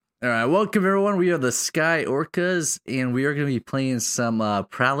All right, welcome everyone. We are the Sky Orcas, and we are going to be playing some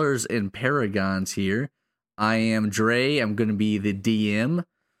Prowlers and Paragons here. I am Dre. I'm going to be the DM.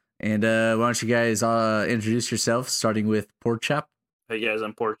 And why don't you guys introduce yourself, starting with Pork Chop? Hey guys,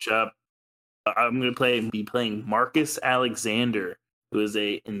 I'm Pork Chop. I'm going to be playing Marcus Alexander, who is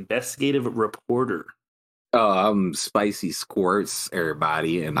a investigative reporter. I'm Spicy Squirts,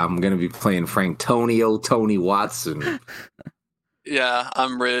 everybody, and I'm going to be playing Franktonio Tony Watson. Yeah,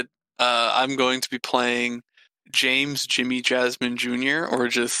 I'm Rid. I'm going to be playing James Jimmy Jasmine Jr. or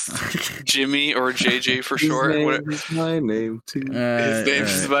just Jimmy or JJ for short. His name is my name too. His name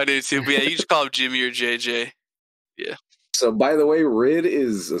is my name too. But yeah, you just call him Jimmy or JJ. Yeah. So, by the way, Rid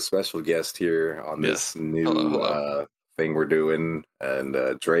is a special guest here on this new Hello. Thing we're doing.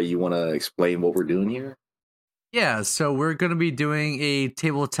 And Dre, you want to explain what we're doing here? Yeah, so we're going to be doing a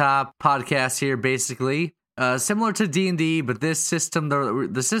tabletop podcast here, basically. Similar to D&D, but this system,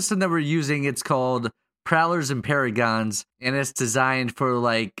 the system that we're using, it's called Prowlers and Paragons, and it's designed for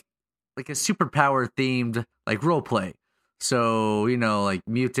like a superpower themed like role play. So, you know, like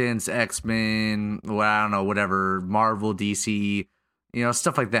mutants, X-Men, well, I don't know, whatever, Marvel, DC, you know,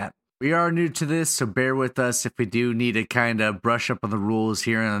 stuff like that. We are new to this, so bear with us if we do need to kind of brush up on the rules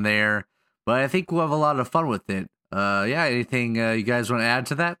here and there. But I think we'll have a lot of fun with it. Yeah, anything you guys want to add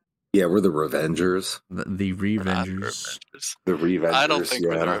to that? Yeah, we're the Revengers. The Revengers. The Revengers. I don't think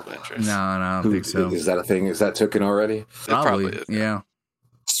we're the Revengers. No, I don't think so. Is that a thing? Is that taken already? Probably is, yeah.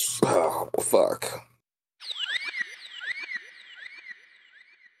 Oh, fuck.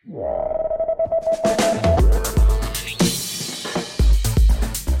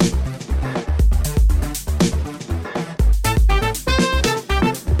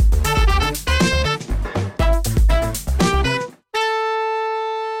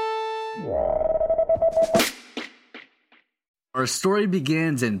 Our story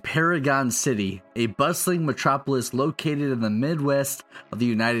begins in Paragon City, a bustling metropolis located in the Midwest of the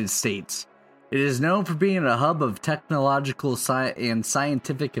United States. It is known for being a hub of technological and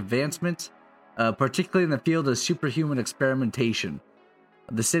scientific advancement, particularly in the field of superhuman experimentation.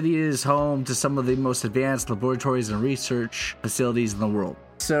 The city is home to some of the most advanced laboratories and research facilities in the world.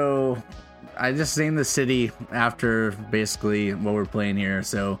 So, I just named the city after basically what we're playing here.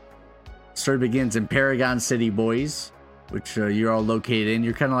 So, story begins in Paragon City, boys, which you're all located in.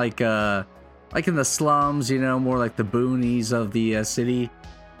 You're kind of like in the slums, you know, more like the boonies of the city.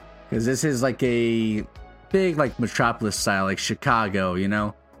 Because this is like a big like metropolis style, like Chicago, you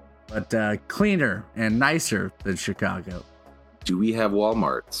know, but cleaner and nicer than Chicago. Do we have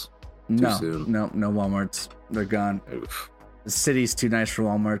Walmarts? No Walmarts. They're gone. Oof. The city's too nice for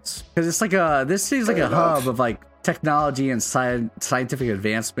Walmarts. Because it's like this city's like a hub of like technology and scientific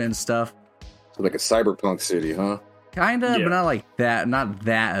advancement and stuff. So like a cyberpunk city, huh? Kinda, but not like that. Not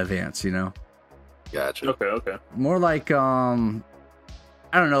that advanced, you know. Gotcha. Okay. More like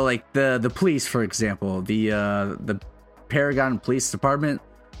I don't know, like the police, for example, the Paragon Police Department.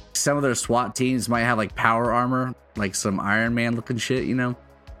 Some of their SWAT teams might have like power armor, like some Iron Man looking shit, you know.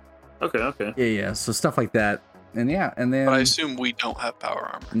 Okay. Yeah. So stuff like that, and then. But I assume we don't have power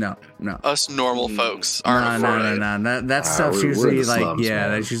armor. No. Us normal folks aren't. No. That stuff's usually like slums,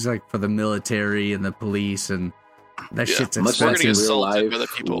 man. That's usually like for the military and the police and. That shit's much expensive. We're gonna get in real assaulted life, by the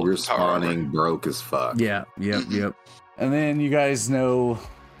people we're with power armor. spawning broke as fuck. Yep. And then you guys know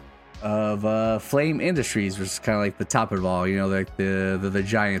of Flame Industries, which is kind of like the top of it all. You know, like the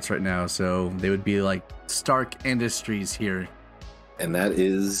giants right now. So they would be like Stark Industries here. And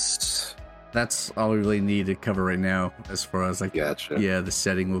that's all we really need to cover right now, as far as like gotcha. Yeah, the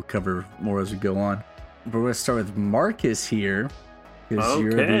setting we'll cover more as we go on. But we're gonna start with Marcus here, because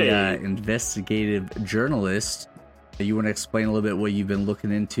you're the investigative journalist. You want to explain a little bit what you've been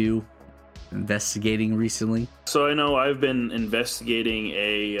looking into, investigating recently? So I know I've been investigating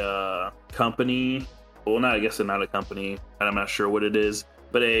a company. Well, not a company, and I'm not sure what it is,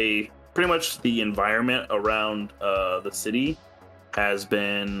 but pretty much the environment around the city has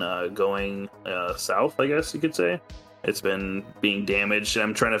been going south, I guess you could say. It's been being damaged, and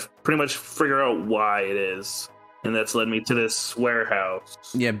I'm trying to pretty much figure out why it is. And that's led me to this warehouse.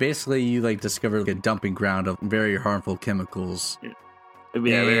 Yeah, basically you like discovered a dumping ground of very harmful chemicals.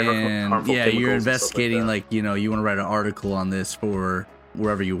 Very harmful chemicals you're investigating like you know, you want to write an article on this for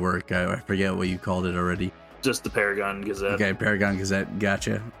wherever you work. I forget what you called it already. Just the Paragon Gazette. Okay, Paragon Gazette.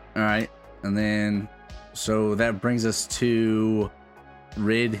 Gotcha. All right. And then, so that brings us to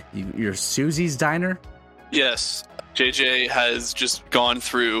Rid, your Susie's Diner? Yes. JJ has just gone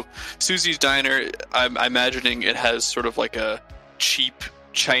through Susie's Diner. I'm imagining it has sort of like a cheap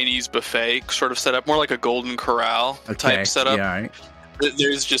Chinese buffet sort of setup, more like a Golden Corral type setup. Yeah, all right.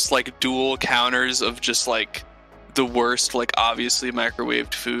 there's just like dual counters of just like the worst, like obviously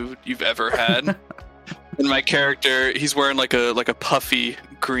microwaved food you've ever had. And my character, he's wearing like a puffy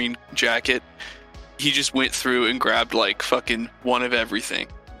green jacket. He just went through and grabbed like fucking one of everything.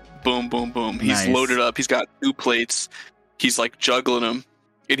 Boom, boom, boom. He's loaded up. He's got 2 plates. He's like juggling them,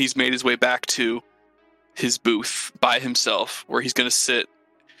 and he's made his way back to his booth by himself, where he's gonna sit.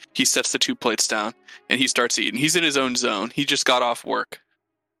 He sets the 2 plates down, and he starts eating. He's in his own zone. He just got off work.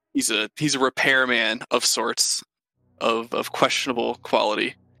 He's a repairman of sorts, of questionable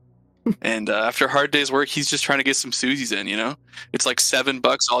quality. And after a hard day's work, he's just trying to get some Susie's in. You know, it's like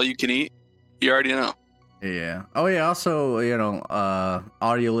 $7 all you can eat. You already know. Yeah. Oh, yeah. Also,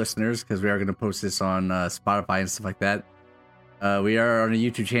 audio listeners, because we are going to post this on Spotify and stuff like that. We are on a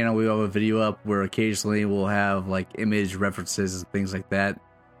YouTube channel. We have a video up where occasionally we'll have like image references and things like that.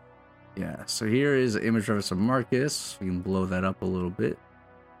 Yeah. So here is an image reference of Marcus. We can blow that up a little bit.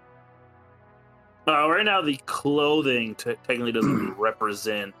 Right now, the clothing technically doesn't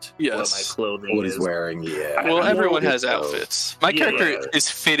represent what my clothing what is. he's wearing. Yeah. Well, everyone has outfits. My character is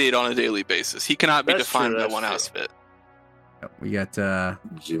fitted on a daily basis. He cannot be defined by one outfit. We got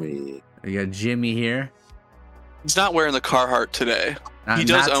Jimmy. We got Jimmy here. He's not wearing the Carhartt today. He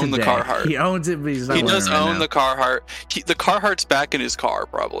does own the Carhartt. He owns it, but he's not. He does own the Carhartt. The Carhartt's back in his car,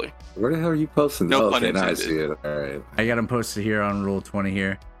 probably. Where the hell are you posting? No pun intended. I see it. All right. I got him posted here on Roll20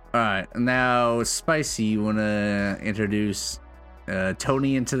 here. All right, now Spicy, you want to introduce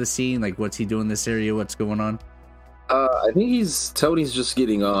Tony into the scene? Like, what's he doing in this area? What's going on? I think Tony's just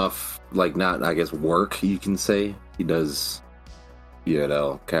getting off, like, not, I guess, work, you can say. He does,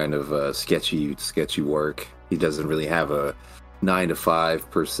 kind of sketchy work. He doesn't really have a 9 to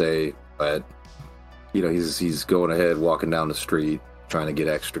 5 per se, but, he's going ahead, walking down the street, trying to get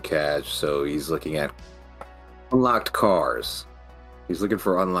extra cash. So he's looking at unlocked cars. He's looking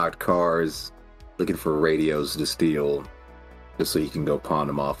for unlocked cars, looking for radios to steal, just so he can go pawn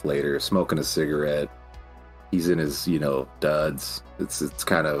them off later, smoking a cigarette. He's in his, duds. It's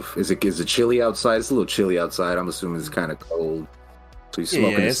kind of, is it chilly outside? It's a little chilly outside. I'm assuming it's kind of cold. So he's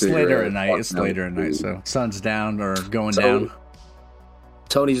smoking a cigarette. It's later at night, so sun's down or going down.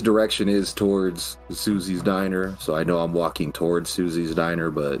 Tony's direction is towards Susie's Diner, so I know I'm walking towards Susie's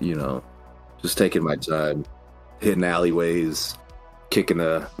Diner, but, just taking my time, hitting alleyways, kicking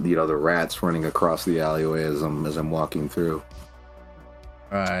the rats running across the alleyway as I'm walking through.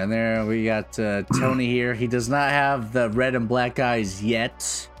 All right, and there we got Tony here. He does not have the red and black eyes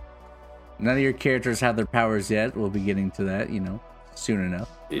yet. None of your characters have their powers yet. We'll be getting to that, soon enough.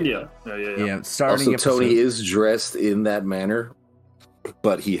 Yeah. Starting also, Tony is dressed in that manner,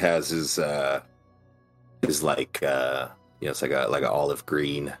 but he has his it's like an olive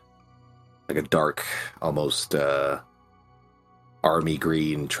green, like a dark, almost army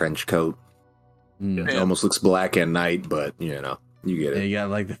green trench coat. It almost looks black at night, but you get it. Yeah, you got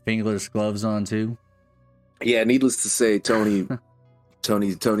like the fingerless gloves on too. Yeah, needless to say, Tony's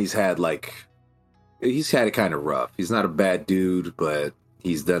had he's had it kind of rough. He's not a bad dude, but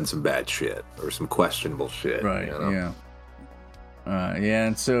he's done some bad shit or some questionable shit. Right. Yeah.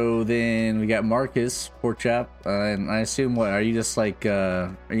 And so then we got Marcus, pork chop, and I assume are you just like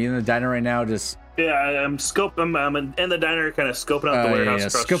are you in the diner right now? Just I'm scoping. I'm in the diner, kind of scoping out the warehouse.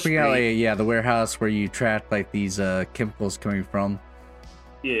 Scoping out, the warehouse where you track like these chemicals coming from.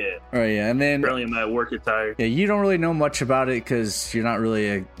 Yeah. All right, yeah, and then apparently in my work attire. Yeah, you don't really know much about it because you're not really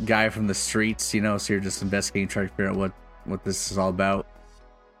a guy from the streets, so you're just investigating, trying to figure out what this is all about.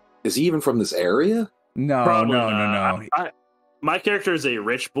 Is he even from this area? No. My character is a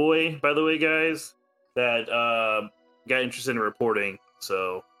rich boy, by the way, guys, that got interested in reporting.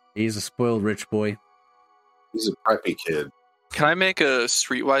 So he's a spoiled rich boy. He's a preppy kid. Can I make a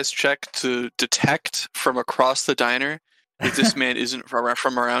streetwise check to detect from across the diner if this man isn't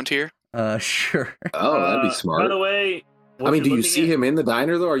from around here? Sure. Oh, that'd be smart. By the way, do you see him in the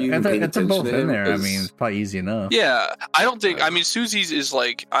diner though? Are you even paying attention both to him? In there. I mean, it's probably easy enough. Yeah, I don't think. I mean, Susie's is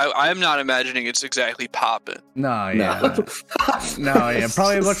like. I'm not imagining it's exactly popping. No, yeah,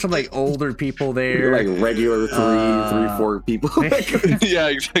 probably a bunch of like older people there, you're like regular 4 people. Yeah,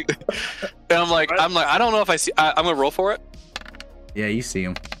 exactly. And I'm like, I don't know if I see. I'm gonna roll for it. Yeah, you see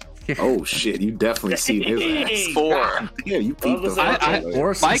him. Oh shit! You definitely see his ass. 4. Yeah, you peeped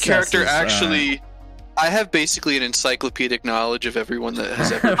my character actually. I have basically an encyclopedic knowledge of everyone that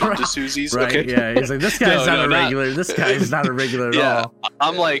has ever been to Susie's. Right, okay? Yeah, he's like, this guy's not a regular. This guy is not a regular at all.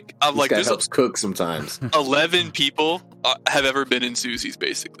 I'm like, this helps cook sometimes. 11 people have ever been in Susie's,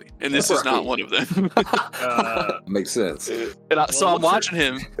 basically, and this is not one of them. Makes sense. So I'm watching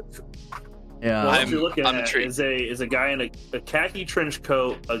him. Yeah. Well, what you're looking I'm at intrigued. is a guy in a khaki trench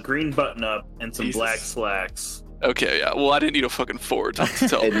coat, a green button up, and some Jesus. black slacks. Okay, yeah. Well, I didn't need a fucking Ford to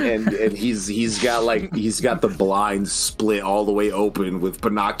tell me. and he's got the blinds split all the way open with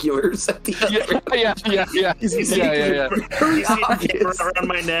binoculars at the end. Yeah. You see the camera around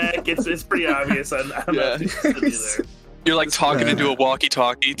my neck. It's pretty obvious. I'm not too there. You're like talking into a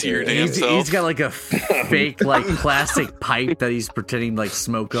walkie-talkie to your damn self. He's got like a fake like plastic pipe that he's pretending like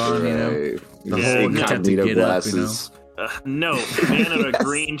smoke on, you know. The whole attempt to get up, you know. No, man in a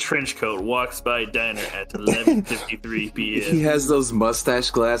green trench coat walks by diner at 11:53 p.m. He has those mustache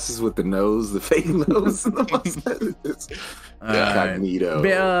glasses with the nose, the fake nose, and the mustache. Incognito.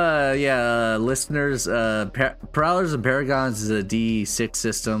 Listeners, Prowlers and Paragons is a D6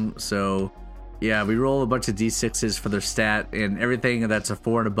 system, so yeah, we roll a bunch of D6s for their stat, and everything that's a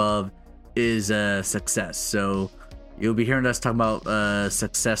 4 and above is a success. So you'll be hearing us talk about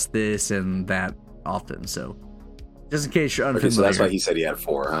success this and that often, so just in case you're unfamiliar. Okay, so that's why he said he had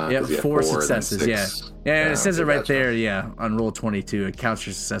 4, huh? Yeah, 'Cause he had 4 successes, yeah. Yeah, it says it right gotcha. there, yeah, on roll 22. It counts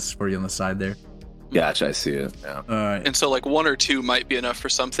your successes for you on the side there. Gotcha, I see it. Yeah, All right. And so like 1 or 2 might be enough for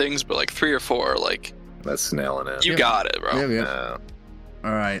some things, but like 3 or 4, like that's nailing it. you got it, bro. Yeah.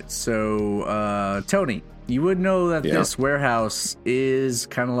 All right, so Tony, you would know that this warehouse is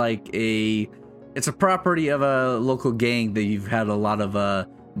kind of like it's a property of a local gang that you've had a lot of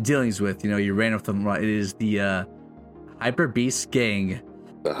dealings with. You know, you ran with them. It is the Hyper Beast Gang.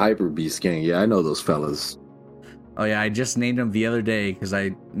 The Hyper Beast Gang. Yeah, I know those fellas. Oh yeah, I just named them the other day because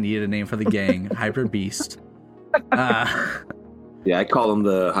I needed a name for the gang. Hyper Beast. Yeah, I call them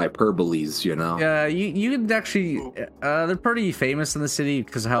the Hyperboles, you know? Yeah, you can actually, they're pretty famous in the city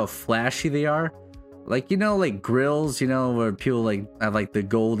because of how flashy they are. Like, you know, like grills, you know, where people like have like the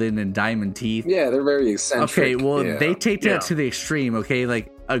golden and diamond teeth. Yeah, they're very eccentric. Okay, well, yeah. they take that to the extreme, okay?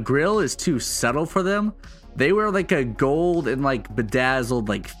 Like, a grill is too subtle for them. They wear like a gold and like bedazzled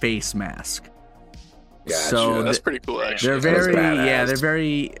like face mask. Gotcha. So That's pretty cool, actually. they're very, badass. they're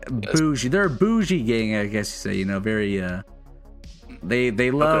very bougie. They're a bougie gang, I guess you say, you know, very,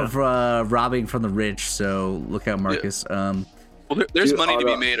 they love robbing from the rich, so look out, Marcus. Well, there's Dude, money to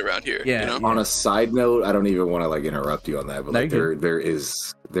be made around here. Yeah, you know? On a side note, I don't even want to like interrupt you on that, but No, like there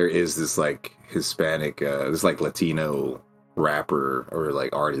is this like Hispanic, this like Latino rapper or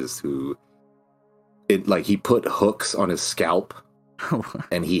like artist who he put hooks on his scalp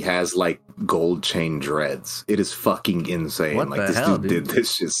and he has like gold chain dreads. It is fucking insane. What like the this hell, dude dude? did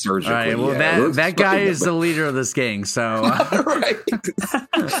this shit surgically. All right, well, Yeah, that guy is the leader of this gang, so right.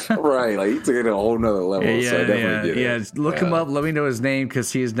 Right, like he took it to a whole nother level. So I definitely get it. just look him up. Let me know his name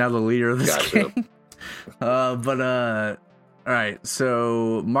because he is now the leader of this Gotcha. gang. All right.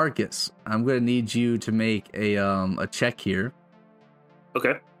 So Marcus, I'm gonna need you to make a check here.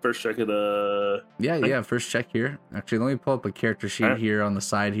 Okay, first check of the. First check here. Actually, let me pull up a character sheet here on the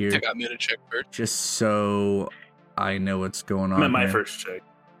side I here, think I made a check first. just so I know what's going on. I'm at my here. first check.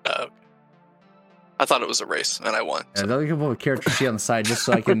 Okay. I thought it was a race, and I won. Yeah, let me pull up a character sheet on the side just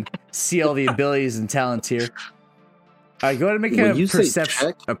so I can see all the abilities and talents here. All right, go ahead and make When you say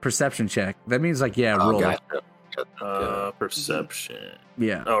check? a perception check. That means like roll. Gotcha. Perception.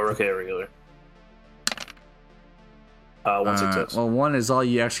 Yeah. Oh, okay, regular. One success. Well, 1 is all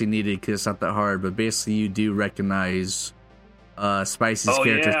you actually needed because it's not that hard. But basically, you do recognize Spicy's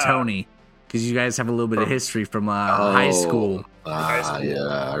character Tony because you guys have a little bit of history from high school. Yeah,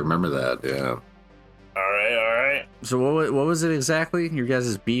 I remember that. Yeah. All right. So what was it exactly? Your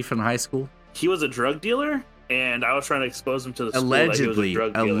guys' beef in high school? He was a drug dealer, and I was trying to expose him to the school Allegedly, like he was a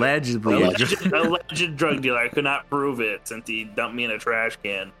drug dealer. allegedly. Alleged drug dealer. I could not prove it since he dumped me in a trash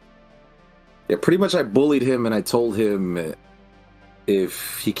can. Yeah, pretty much I bullied him and I told him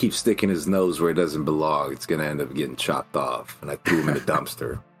if he keeps sticking his nose where it doesn't belong, it's going to end up getting chopped off. And I threw him in a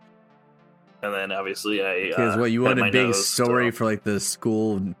dumpster. And then obviously I. Because what you cut wanted my a big nose, story so- for like the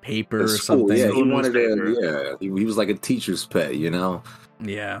school paper The or school, something. yeah, he School wanted to, newspaper. he was like a teacher's pet, you know?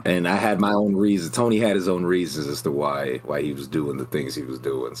 Yeah. And I had my own reasons. Tony had his own reasons as to why he was doing the things he was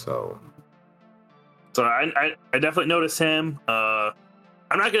doing, so. So I definitely noticed him.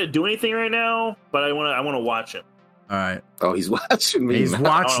 I'm not gonna do anything right now, but I want to watch him. All right. Oh, he's watching me. He's now.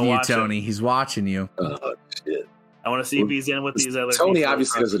 watching you, watch him. Tony. He's watching you. Oh, shit. I want to see if he's in with these other. Tony people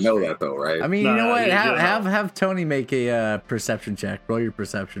obviously across the doesn't know street. that, though, right? I mean, No, you know what? you don't Have Tony make a perception check. Roll your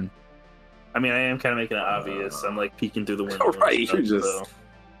perception. I mean, I am kind of making it obvious. I'm like peeking through the window. and Right, stuff, you're just- so.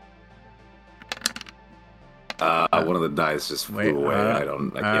 One of the dice just flew away. I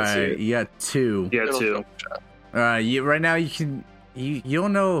can't see it. You got 2. Yeah, It'll too. film chat. All right. Right now you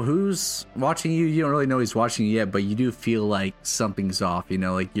don't know who's watching you. You don't really know he's watching you yet, but you do feel like something's off. You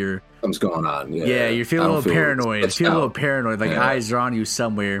know, like you're Something's going on. Yeah, you're feeling a little paranoid. You feel a little paranoid, like Yeah. eyes are on you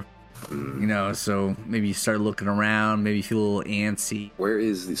somewhere. You know, so maybe you start looking around. Maybe you feel a little antsy. Where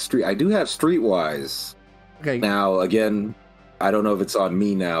is the street? I do have Streetwise. Okay. Now, again, I don't know if it's on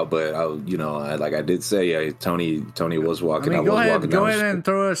me now, but like I did say, Tony was walking. Go ahead and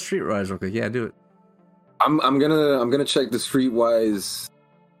throw a Streetwise real quick. Yeah, do it. I'm gonna check the Streetwise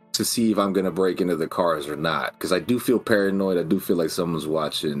to see if I'm gonna break into the cars or not, because I do feel paranoid. I do feel like someone's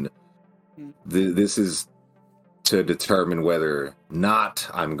watching. This is to determine whether I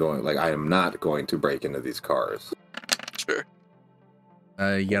am not going to break into these cars. Sure.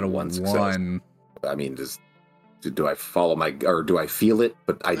 You got a one. I mean, do I follow do I feel it?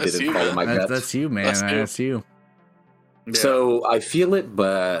 But I didn't follow my gut. That's you, man. That's you. Yeah. So I feel it,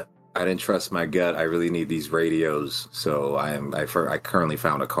 but I didn't trust my gut. I really need these radios. So I currently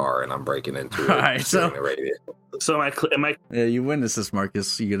found a car and I'm breaking into it. All right, so the radio. So am I? Yeah, you witnessed this,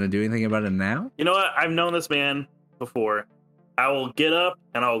 Marcus. You gonna do anything about it now? You know what? I've known this man before. I will get up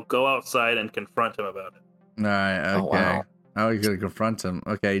and I'll go outside and confront him about it. All right. Okay. Oh, wow. I was gonna confront him.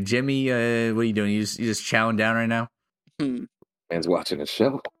 Okay, Jimmy. What are you doing? You just chowing down right now? Man's watching a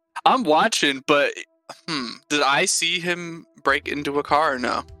show. I'm watching, but did I see him break into a car or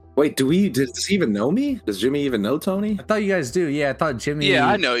no? Wait, does he even know me? Does Jimmy even know Tony? I thought you guys do. Yeah, I thought Jimmy. Yeah,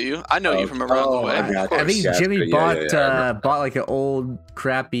 I know you. I know you from around the way. I think Jimmy bought like an old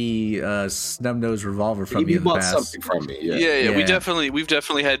crappy snub nose revolver from you in the bought past. something from me. Yeah. We've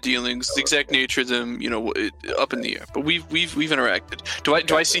definitely had dealings. The exact nature of them, up in the air. But we've interacted.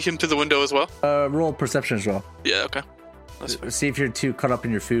 Do I see him through the window as well? Roll perception as well. Yeah. Okay. That's fine. See if you're too caught up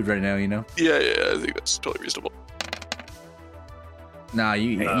in your food right now. You know. Yeah. I think that's totally reasonable. Nah,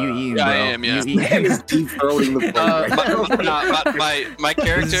 you eating, yeah, bro. I am, yeah. You eating. He's deep throating the phone. My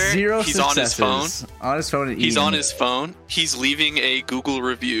character, Zero he's on his phone. successes. On his phone. And He's eating. on his phone. He's leaving a Google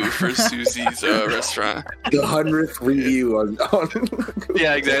review for Susie's restaurant. The 100th review on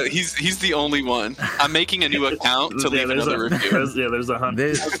Yeah, exactly. He's the only one. I'm making a new account to leave another review. There's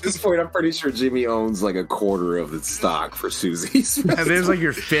 100. At this point, I'm pretty sure Jimmy owns like a quarter of the stock for Susie's. And there's like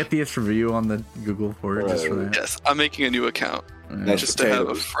your 50th review on the Google for it, just for that. Yes, I'm making a new account just to have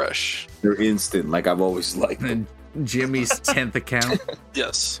a fresh. They're instant, like I've always liked them. And Jimmy's 10th account.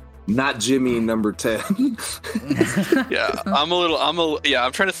 Yes. Not Jimmy number 10. Yeah, I'm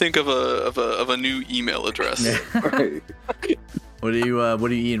trying to think of a new email address. Right. What are you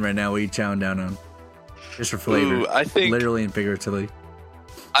eating right now? What are you chowing down on? Just for flavor. Ooh, I think literally and figuratively.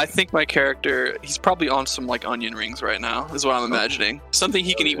 I think my character, he's probably on some like onion rings right now, is what I'm imagining. Something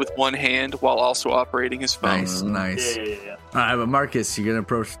he can eat with one hand while also operating his phone. Nice. Yeah. All right, but Marcus, you're gonna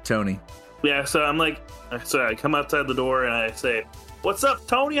approach Tony. Yeah, so I come outside the door and I say, "What's up,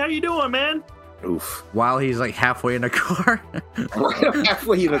 Tony? How you doing, man?" Oof. While he's like halfway in the car.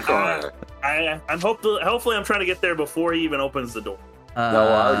 Halfway in the car. I'm hopefully I'm trying to get there before he even opens the door. No,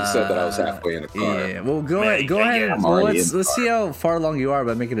 I already said that I was halfway in the car. Yeah, well, go ahead. I'm Well, already let's see how far along you are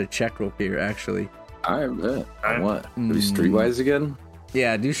by making a check real quick, actually. I bet. All right. What? Are we Streetwise again?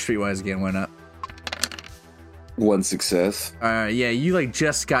 Yeah, do Streetwise again. Why not? One success. Yeah, you like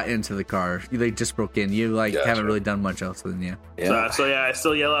just got into the car. You like just broke in. You like Gotcha. haven't really done much else than Yeah. So yeah, I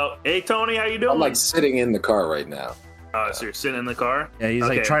still yell out, "Hey, Tony, how you doing?" I'm like sitting in the car right now. So you're sitting in the car? Yeah, he's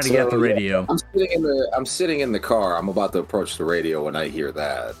Okay, like trying to get the radio. I'm sitting in the car. I'm about to approach the radio when I hear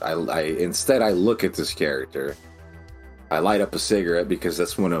that. Instead I look at this character. I light up a cigarette because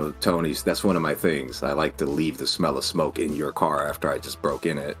that's one of my things. I like to leave the smell of smoke in your car after I just broke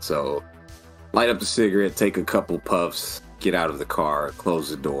in it. So light up the cigarette, take a couple puffs, get out of the car, close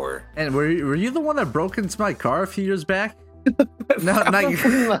the door. And were you the one that broke into my car a few years back? No, not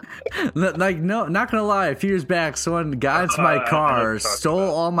gonna lie. A few years back, someone got into my car,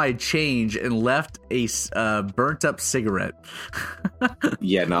 stole all my change, and left a burnt up cigarette.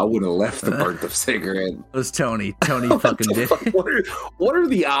 Yeah, no, I wouldn't have left the burnt up cigarette. It was Tony. Tony fucking did. What are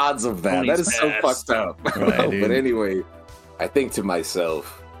the odds of that? Tony's that is so fast. fucked up. Right, dude. But anyway, I think to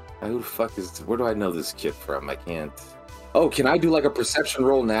myself, who the fuck where do I know this kid from? I can't. Oh, can I do like a perception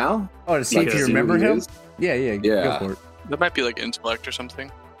roll now? Oh, to see Like if to you see remember who he him? is? Yeah. Go for it. That might be like intellect or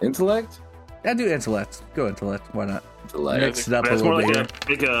something. Intellect? I do intellect. Go intellect. Why not? Intellect. Mix it up a It's little more like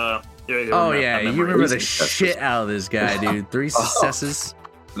bit. Oh Yeah, you remember the shit out of this guy, dude. 3 successes.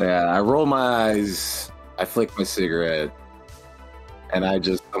 Yeah, I roll my eyes, I flick my cigarette, and I'm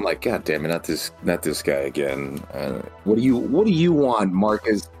like, God damn it, not this guy again. What do you want,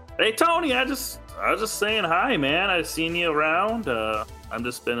 Marcus? Hey, Tony, I was just saying hi, man. I've seen you around. I've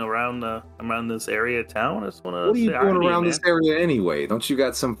just been around this area of town. I just want to. What are you doing around this area anyway? Don't you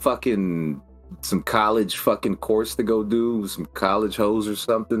got some college fucking course to go do? Some college hoes or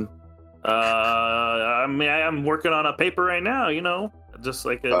something? I mean, I'm working on a paper right now. You know, just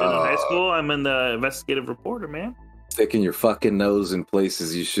like I did in high school. I'm in the investigative reporter, man. Sticking your fucking nose in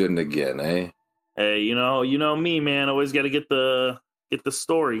places you shouldn't again, eh? Hey, you know me, man. Always got to get the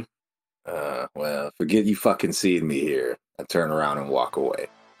story. Well, forget you fucking seeing me here. I turn around and walk away.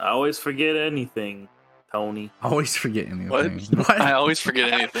 I always forget anything, Tony. Always forget anything. What? I always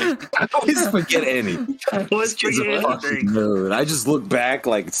forget anything. I always forget anything. I always forget anything. Nerd. I just look back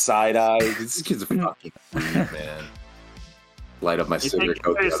like side eye. This kid's a fucking freak, man. Light up my You cigarette. take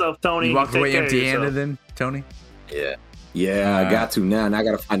care of yourself, Tony. You walk Take away care of empty-handed yourself. then, Tony? Yeah, I got to now, and I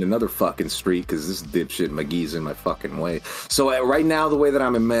got to find another fucking street because this dipshit McGee's in my fucking way. So right now, the way that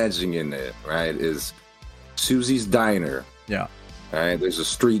I'm imagining it, right, is Susie's Diner. Yeah. All right, there's a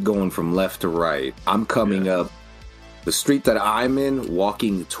street going from left to right. I'm coming up. The street that I'm in,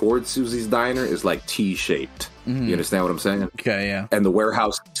 walking towards Susie's Diner, is like T-shaped. Mhm. You understand what I'm saying? Okay, yeah. And the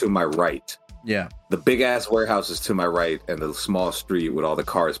warehouse to my right. Yeah. The big-ass warehouse is to my right, and the small street with all the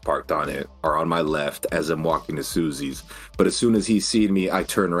cars parked on it are on my left as I'm walking to Susie's. But as soon as he's seen me, I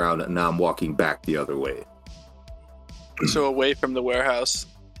turn around, and now I'm walking back the other way. So away from the warehouse.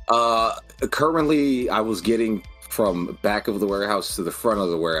 Currently, I was getting from back of the warehouse to the front of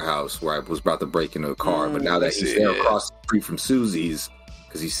the warehouse where I was about to break into a car. But now that he's there across the street from Susie's,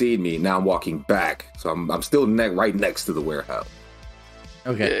 because he's seen me, now I'm walking back. So I'm still right next to the warehouse.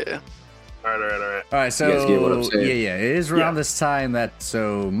 Okay. Yeah. All right. All right, so You guys get what I'm saying? yeah, it is around this time that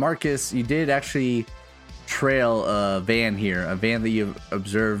Marcus, you did actually trail a van here, a van that you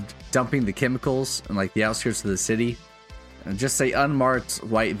observed dumping the chemicals in like the outskirts of the city. Just a unmarked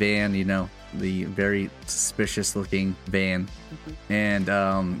white van, you know, the very suspicious looking van, and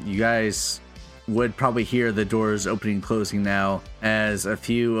you guys would probably hear the doors opening and closing now as a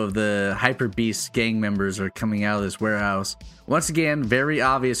few of the Hyper Beast gang members are coming out of this warehouse. Once again, very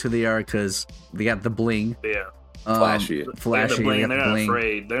obvious who they are because they got the bling. Yeah. Flashy. Flashy. The bling. they They're got the not bling.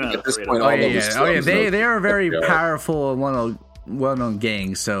 afraid. They're not At this afraid. point, of all Oh of yeah, the yeah. Oh yeah, slums they are a very Yeah. powerful and well-known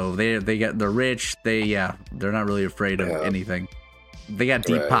gang. So they're rich. They're not really afraid of anything. They got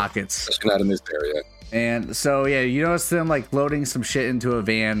deep Right. pockets. Especially not in this area. And so yeah, you notice them like loading some shit into a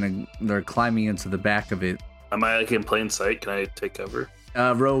van and they're climbing into the back of it. Am I like in plain sight? Can I take cover?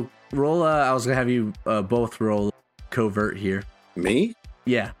 Roll. I was gonna have you both roll covert here. Me?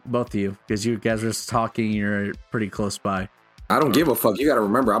 Yeah, both of you, because you guys are just talking. You're pretty close by. I don't give a fuck. You got to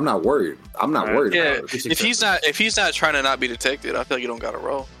remember, I'm not worried. I'm not worried Yeah. about it. If he's not trying to not be detected, I feel like you don't got to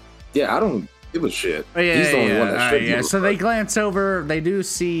roll. Yeah, I don't give a shit. Oh, yeah, He's the only yeah, one that all should right, yeah. give a So they fuck. glance over. They do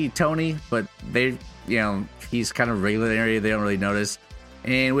see Tony, but they, he's kind of regular in the area. They don't really notice.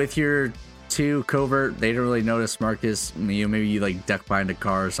 And with your two covert, they don't really notice Marcus. Maybe you like duck behind a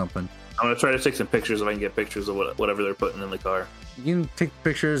car or something. I'm gonna try to take some pictures if I can get pictures of whatever they're putting in the car. You can take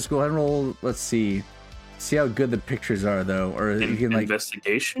pictures. Go ahead and roll. Let's see how good the pictures are, though. Or you can like,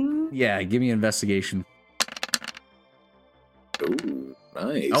 Investigation? yeah, give me an investigation. Ooh,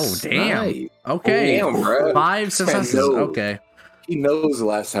 nice. Oh damn. Nice. Okay, Damn, bro. 5 successes. knows. Okay. He knows the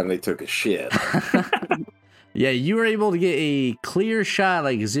last time they took a shit. Yeah, you were able to get a clear shot,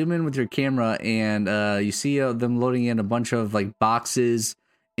 like zoom in with your camera, and you see them loading in a bunch of like boxes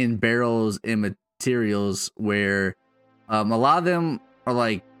and barrels and materials where a lot of them are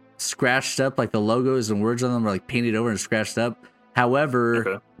like scratched up, like the logos and words on them are like painted over and scratched up. However,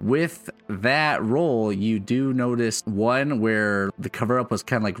 Okay. with that roll, you do notice one where the cover up was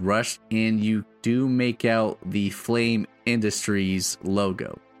kind of like rushed, and you do make out the Flame Industries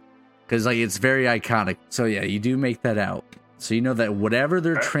logo. Because like it's very iconic. So yeah, you do make that out. So you know that whatever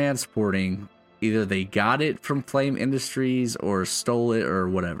they're transporting, either they got it from Flame Industries or stole it or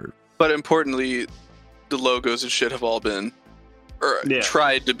whatever. But importantly, the logos and shit have all been, or Yeah.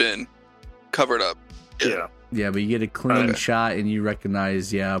 tried to been, covered up. Yeah. Yeah, but you get a clean Okay. shot and you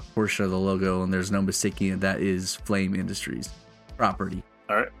recognize, yeah, a portion of the logo, and there's no mistaking it. That is Flame Industries property.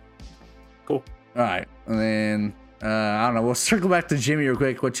 All right. Cool. All right, and then I don't know. We'll circle back to Jimmy real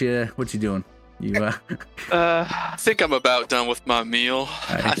quick. What you doing? You I think I'm about done with my meal.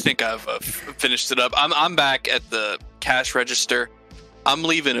 I think I've finished it up. I'm back at the cash register. I'm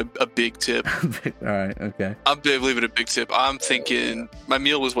leaving a big tip. all right, okay. I'm leaving a big tip. I'm thinking my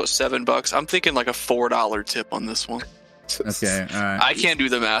meal was what, $7. I'm thinking like a $4 tip on this one. Okay, all right. I can't do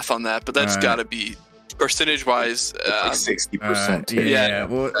the math on that, but that's All right. got to be percentage wise. Like 60%. Yeah. Yeah.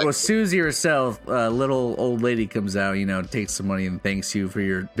 Well, Susie herself, little old lady comes out, takes some money and thanks you for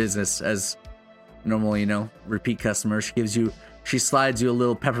your business as normal, repeat customer. She slides you a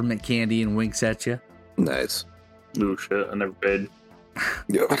little peppermint candy and winks at you. Nice. Oh shit! I never paid.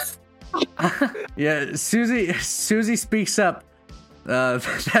 Yeah. Yeah, Susie speaks up.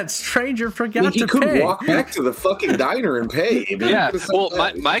 That stranger I forgot mean, he to could pay. walk back to the fucking diner and pay. I mean, Yeah. he could've said Well,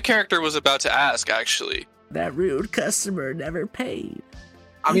 that. my character was about to ask actually. That rude customer never paid.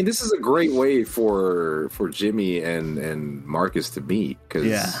 I mean, this is a great way for Jimmy and Marcus to meet, because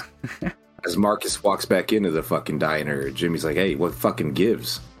Yeah. as Marcus walks back into the fucking diner, Jimmy's like, "Hey, what fucking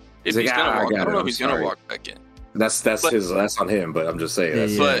gives?" If He's like, he's gonna "Ah, I walk, I got don't it, know if I'm he's gonna sorry." walk back in. That's that's on him, but I'm just saying.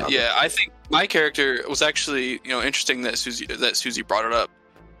 That's Yeah. But yeah, I think my character was actually, interesting that Susie brought it up.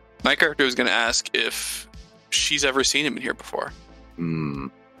 My character was going to ask if she's ever seen him in here before,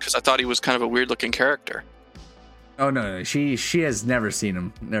 because I thought he was kind of a weird looking character. Oh no, she has never seen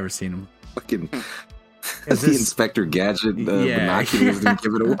him. Never seen him. fucking Is the this- Inspector Gadget Yeah. binoculars didn't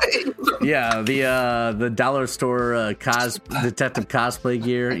give it away. Yeah, the dollar store detective cosplay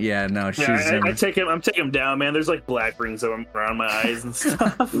gear. Yeah, no, she's Yeah, never. I'm taking him down, man. There's like black rings around my eyes and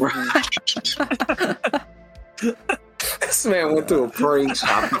stuff. This man went to a prank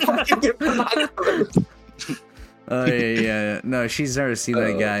shop. Oh yeah. No, she's never seen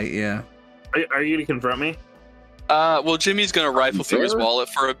that guy. Yeah. Are you gonna confront me? Well, Jimmy's gonna rifle through his Fair. wallet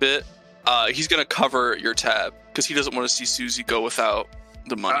for a bit. He's gonna cover your tab because he doesn't want to see Susie go without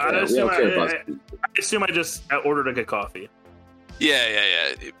the money. I we assume don't care I about assume I just ordered like a coffee.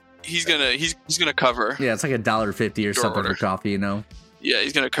 Yeah. He's gonna cover. Yeah, it's like $1.50 or Your something order. for coffee. Yeah,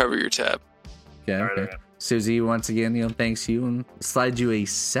 he's gonna cover your tab. Okay. All right, Okay. all right. Susie once again, thanks you and slides you a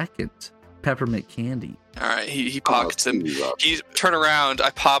second peppermint candy. All right, he pockets him. He's turn around. I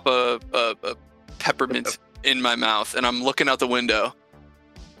pop a peppermint in my mouth, and I'm looking out the window,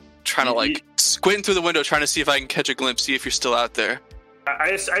 trying to like squinting through the window, trying to see if I can catch a glimpse, see if you're still out there. I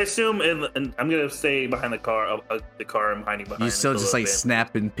assume, and I'm gonna stay behind the car. The car I'm hiding behind. You still just like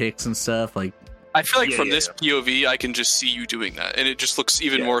snapping pics and stuff, like. I feel like Yeah, from yeah, this POV, I can just see you doing that, and it just looks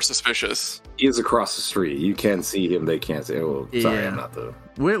even more suspicious. He is across the street. You can see him. They can't say, "Oh, sorry, Yeah. I'm not the."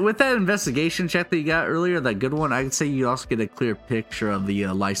 With that investigation check that you got earlier, that good one, I'd say you also get a clear picture of the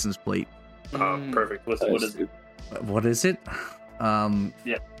license plate. Oh, perfect. What is it? What is it?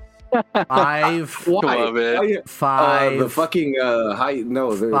 Yeah. 5 Why? Love it. Oh, yeah. 5 The fucking high.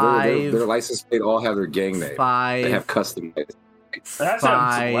 No, their license plate all have their gang name. 5 They have custom. It has to have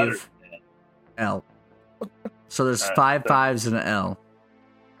some letters. 5 L. So there's Alright, 5 so- fives and an L.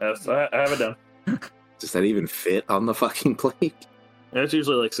 Yes, I have it done. Does that even fit on the fucking plate? It's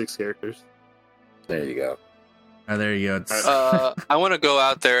usually like 6 characters. There you go. Oh, there you go. It's, I want to go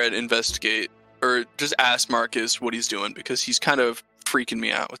out there and investigate, or just ask Marcus what he's doing because he's kind of freaking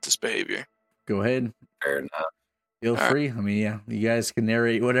me out with this behavior. go ahead. Fair enough. Feel Alright. free. I mean, yeah, you guys can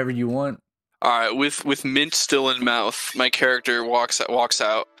narrate whatever you want. All right, with mint still in mouth, my character walks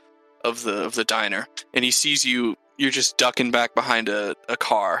out of the diner, and he sees you. You're just ducking back behind a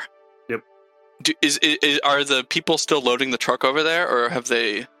car. Yep. Are the people still loading the truck over there, or have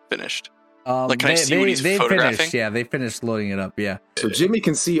they finished? Like, can I see what he's they photographing? finished. Yeah, they finished loading it up. Yeah. So Jimmy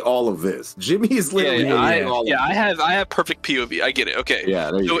can see all of this. Jimmy is literally yeah, looking at all of this. I have perfect POV. I get it. Okay. Yeah,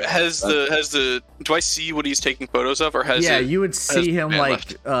 there you So go. do I see what he's taking photos of, or has Yeah, it? you would see the him van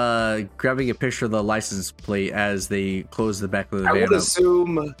like grabbing a picture of the license plate as they close the back of the I van would up.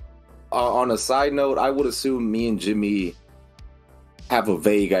 assume, on a side note, I would assume me and Jimmy have a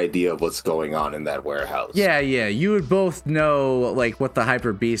vague idea of what's going on in that warehouse. Yeah, you would both know like what the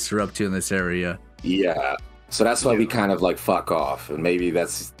hyper beasts are up to in this area. Yeah. So that's why we kind of like fuck off, and maybe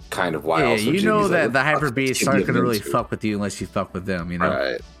that's kind of why. Yeah, also you Jimmy's know like, that what the fuck hyper is beasts this aren't kid going to really into? fuck with you unless you fuck with them. You know,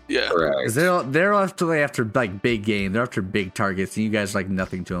 Right. Yeah. Correct. because they're after like big game. They're after big targets, and you guys are like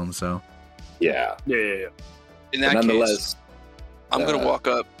nothing to them. So Yeah. Yeah. In But that case, nonetheless, I'm gonna walk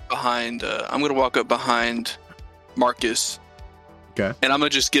up behind. Marcus. Okay. And I'm gonna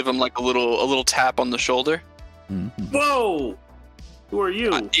just give him like a little tap on the shoulder. Whoa! Who are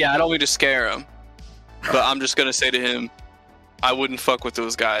you? I don't mean to scare him, but I'm just gonna say to him, I wouldn't fuck with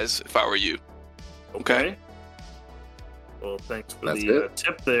those guys if I were you. Okay. Well, thanks for That's the it.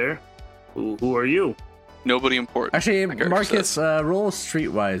 tip there. Who are you? Nobody important. actually, My character Marcus, roll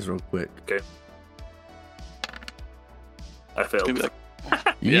streetwise real quick. I It's gonna failed. be like,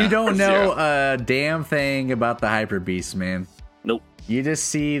 You Yeah, don't know zero. a damn thing about the hyper beasts, man. Nope. You just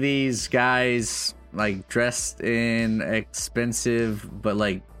see these guys like dressed in expensive but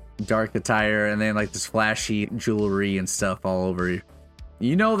like dark attire, and then like this flashy jewelry and stuff all over you.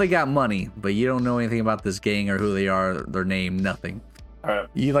 You know they got money, but you don't know anything about this gang or who they are, their name, nothing. All right.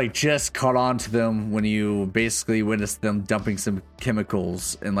 You like just caught on to them when you basically witnessed them dumping some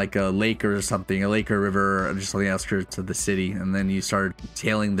chemicals in like a lake or something, a lake or river, or just on the outskirts of the city, and then you started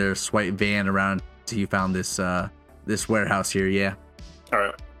tailing their white van around till you found this this warehouse here. Yeah. All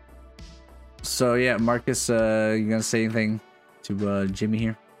right. So yeah, Marcus, you gonna say anything? to Jimmy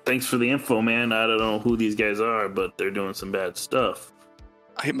here. Thanks for the info, man. I don't know who these guys are, but they're doing some bad stuff.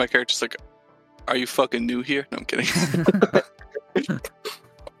 I hate my character's like, are you fucking new here? No, I'm kidding.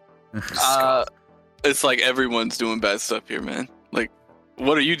 It's like everyone's doing bad stuff here, man. Like,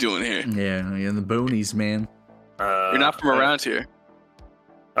 what are you doing here? Yeah, the boonies, man. You're not from around here.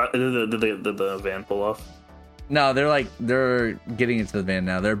 Did the van pull off? No, they're getting into the van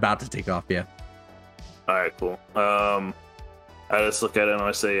now. They're about to take off. Yeah. All right, cool. I just look at it and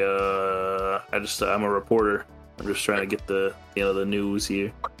I say, I'm a reporter. I'm just trying to get the news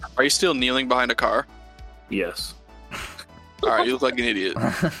here. Are you still kneeling behind a car? Yes. All right, you look like an idiot.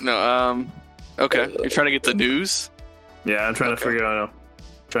 No, okay. You're trying to get the news? Yeah, I'm trying to figure out.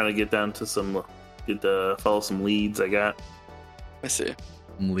 Trying to get down to follow some leads I got. I see.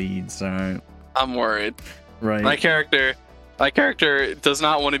 Leads, all right. I'm worried. Right. My character does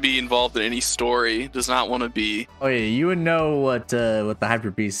not want to be involved in any story. Does not want to be. Oh yeah, you would know what the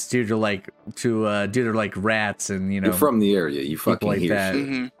hyper beasts do to like rats and You're from the area. You fucking like hear that. shit.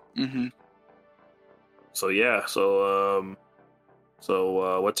 Mm-hmm. Mm-hmm. So yeah, so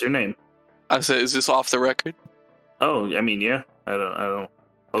what's your name? I said, is this off the record? Oh, I mean, yeah. I don't.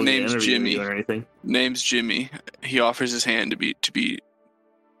 Name's Jimmy. Or anything. Name's Jimmy. He offers his hand to be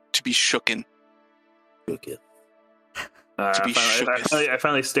shooken. Okay. shooketh. I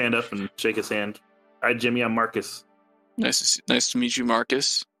finally stand up and shake his hand. Hi, Jimmy. I'm Marcus. Nice to meet you,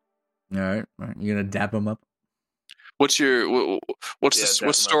 Marcus. All right. You gonna dap him up? What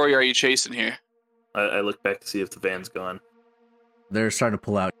story are you chasing here? I look back to see if the van's gone. They're starting to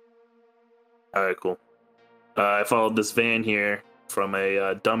pull out. All right, cool. I followed this van here from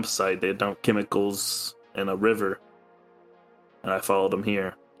a dump site. They dump chemicals in a river, and I followed them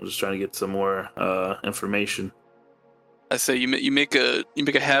here. I'm just trying to get some more information. I say you make a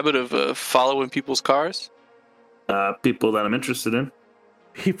habit of following people's cars. People that I'm interested in.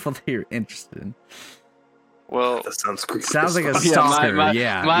 People that you're interested in. Well, That sounds creepy. Sounds like a fuck. stalker.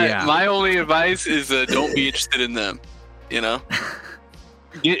 My only advice is don't be interested in them. You know,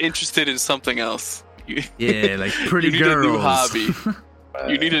 get interested in something else. Yeah, like pretty you need girls. a new hobby.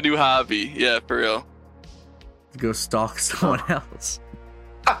 You need a new hobby. Yeah, for real. Go stalk someone else.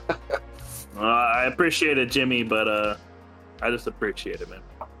 I appreciate it, Jimmy, but I just appreciate it, man.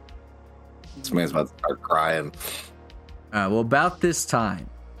 This man's about to start crying. Well, about this time,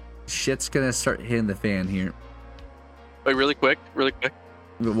 shit's gonna start hitting the fan here. Wait, really quick.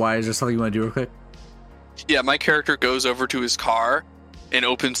 Why is there something you want to do real quick? Yeah, my character goes over to his car and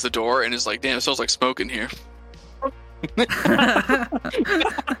opens the door and is like, "Damn, it smells like smoke in here."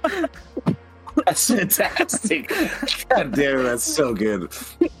 That's fantastic. God damn it, that's so good.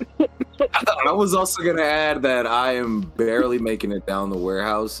 I was also gonna add that I am barely making it down the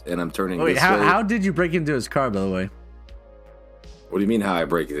warehouse, and I'm turning. Wait, this how way. how did you break into his car? By the way, What do you mean? How I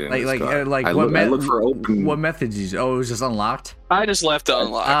break it in? like I look for open. What method did you use? Oh, it was just unlocked. I just left it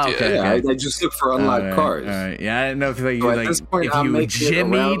unlocked. Oh, okay. Yeah, I just look for unlocked cars. All right. Yeah, I didn't know if you So at this point, if I'm you making it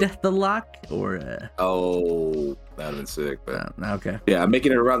jimmied around- the lock or. Oh, that'd been sick. But Okay. yeah, I'm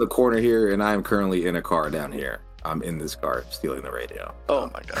making it around the corner here, and I am currently in a car down here. I'm in this car stealing the radio. Oh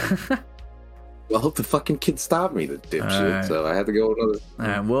my god. Well, I hope the fucking kid stopped me, the dipshit. Alright. So I had to go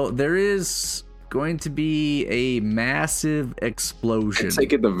another. Well, there is going to be a massive explosion. I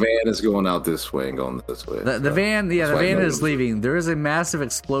take it the van is going out this way and going this way. The so van, that's the why I van know is it was- leaving. There is a massive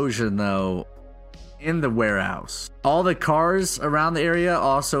explosion though in the warehouse. All the cars around the area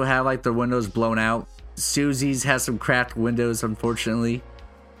also have like their windows blown out. Susie's has some cracked windows, unfortunately.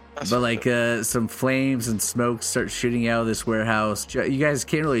 But like some flames and smoke start shooting out of this warehouse. You guys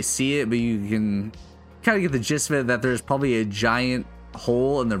can't really see it, but you can kind of get the gist of it that there's probably a giant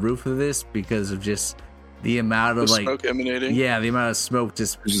hole in the roof of this because of just the amount of The like smoke emanating. yeah, the amount of smoke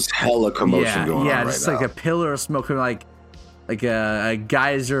just There's just hella commotion going on right just now. like a pillar of smoke, like a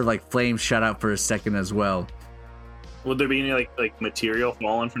geyser of like flames shot out for a second as well. Would there be any like material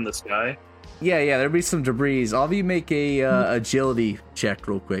falling from the sky? Yeah, there'll be some debris. All of you make a agility check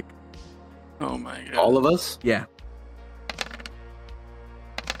real quick. Oh my god. All of us? Yeah.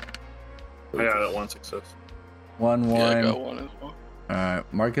 I got that one success. One. Yeah, I got one as well.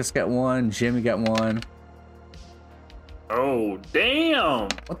 Alright, Marcus got one, Jimmy got one. Oh damn!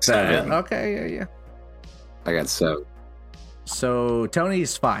 What's Seven. that? Okay, yeah. I got 7. So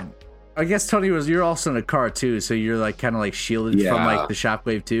Tony's fine. I guess you're also in a car too, so you're like kind of like shielded from Yeah. like the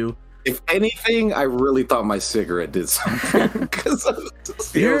shockwave too. If anything, I really thought my cigarette did something. Because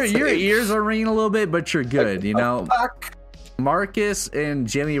Your ears are ringing a little bit, but you're good, you know. Fuck. Marcus and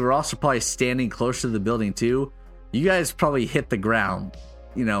Jimmy were also probably standing close to the building too. You guys probably hit the ground,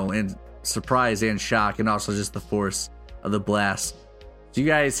 you know, in surprise and shock, and also just the force of the blast. So you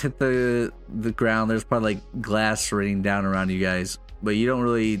guys hit the ground. There's probably like glass raining down around you guys, but you're not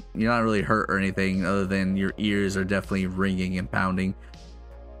really hurt or anything other than your ears are definitely ringing and pounding.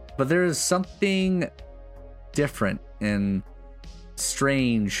 But there is something different and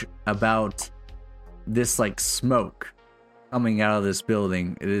strange about this like smoke coming out of this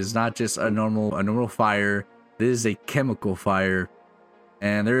building. It is not just a normal fire. It is a chemical fire.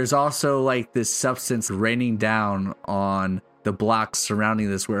 And there is also like this substance raining down on the blocks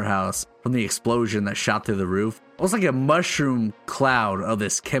surrounding this warehouse from the explosion that shot through the roof. Almost like a mushroom cloud of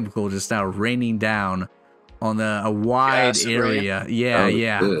this chemical just now raining down on a wide area. Yeah.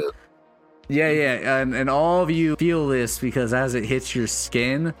 And all of you feel this because as it hits your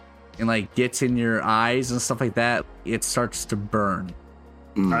skin and like gets in your eyes and stuff like that, it starts to burn.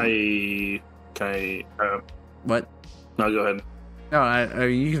 What? No, go ahead. No,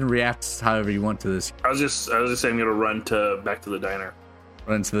 you can react however you want to this. I was just saying I'm gonna run back to the diner.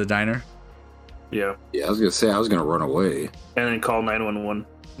 Run to the diner? Yeah. Yeah, I was gonna say I was gonna run away. And then call 911.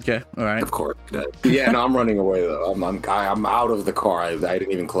 Okay, all right. Of course. Yeah, no, I'm running away though. I'm out of the car. I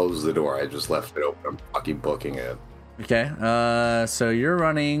didn't even close the door. I just left it open. I'm fucking booking it. Okay. So you're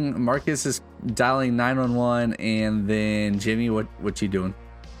running. Marcus is dialing 911, and then Jimmy, what you doing?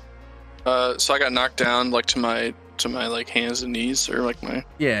 So I got knocked down like to my like hands and knees or like my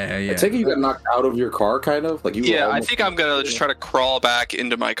Yeah. I take it you got knocked out of your car, kind of like you. Yeah, I think I'm gonna just try to crawl back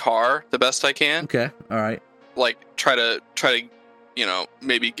into my car the best I can. Okay. All right. Like try to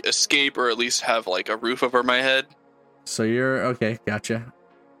maybe escape or at least have like a roof over my head. So you're okay. Gotcha.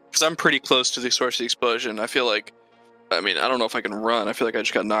 Because I'm pretty close to the source of the explosion. I feel like, I don't know if I can run. I feel like I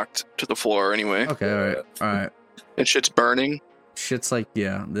just got knocked to the floor anyway. Okay. All right. And shit's burning. Shit's like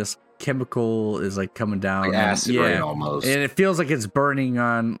this chemical is like coming down. Like acid rain almost. And it feels like it's burning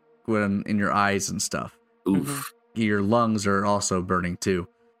on in your eyes and stuff. Oof. Your lungs are also burning too.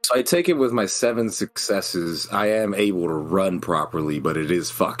 So I take it with my 7 successes, I am able to run properly, but it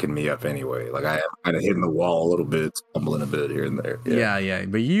is fucking me up anyway. Like I am kind of hitting the wall a little bit, stumbling a bit here and there. Yeah.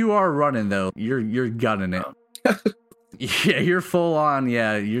 But you are running though. You're gunning it. Yeah, you're full on.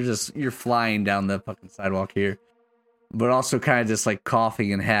 Yeah, you're flying down the fucking sidewalk here, but also kind of just like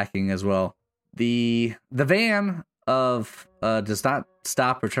coughing and hacking as well. The van does not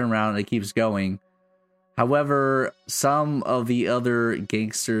stop or turn around. It keeps going. However, some of the other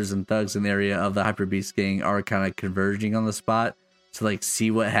gangsters and thugs in the area of the Hyper Beast gang are kind of converging on the spot to like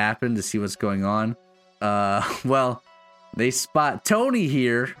see what happened, to see what's going on. Well, they spot Tony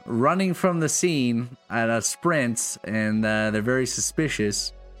here running from the scene at a sprint, and they're very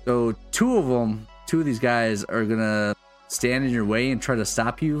suspicious. So two of these guys are gonna stand in your way and try to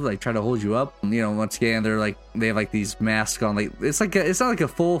stop you, like try to hold you up. Once again, they have like these masks on, like it's not like a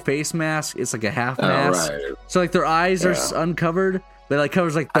full face mask, it's like a half mask. Right. So like their eyes are uncovered, but like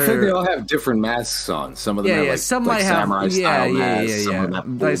covers like their... I think they all have different masks on. Some of them have like, some like might have masks.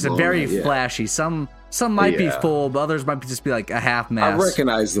 Like it's very flashy. Some might be full, but others might just be like a half mask. I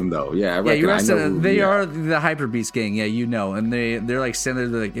recognize them though. Yeah, I recognize them. They are the Hyper Beast gang. Yeah, and they're like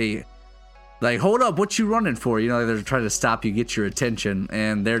standing there like, hey, like, hold up, what you running for? They're trying to stop you, get your attention,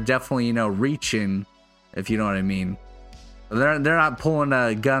 and they're definitely, reaching, if you know what I mean. They're not pulling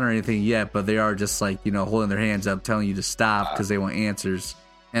a gun or anything yet, but they are just like, holding their hands up, telling you to stop because they want answers.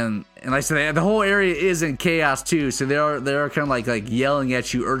 And like I said, the whole area is in chaos too, so they're kind of like yelling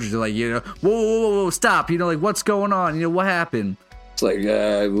at you, urging you, like, whoa, stop, like, what's going on? What happened? It's like,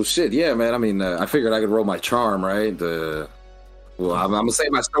 well, shit, yeah, man. I figured I could roll my charm, right? Well, I'm gonna say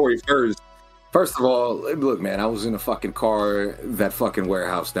my story first. First of all, look, man, I was in a fucking car. That fucking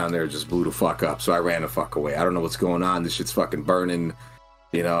warehouse down there just blew the fuck up, so I ran the fuck away. I don't know what's going on. This shit's fucking burning.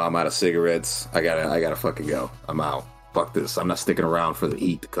 I'm out of cigarettes. I gotta fucking go. I'm out. Fuck this. I'm not sticking around for the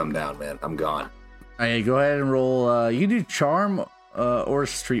heat to come down, man. I'm gone. All right, go ahead and roll. You can do charm or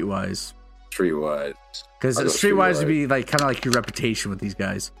streetwise. Streetwise. Because streetwise would be like kind of like your reputation with these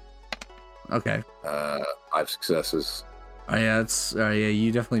guys. Okay. 5 successes. Oh yeah,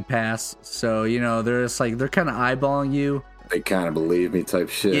 you definitely pass. So they're just like they're kind of eyeballing you. They kind of believe me, type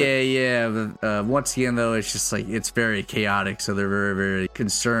shit. Yeah. But, once again, though, it's just like it's very chaotic. So they're very, very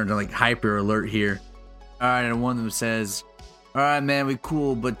concerned and like hyper alert here. All right, and one of them says, "All right, man, we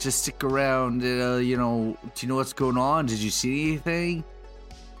cool, but just stick around. Do you know what's going on? Did you see anything?"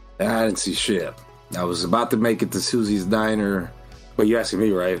 I didn't see shit. I was about to make it to Susie's diner. Well, you asking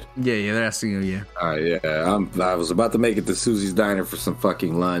me, right? Yeah, they're asking you, yeah. All right, yeah. I was about to make it to Susie's diner for some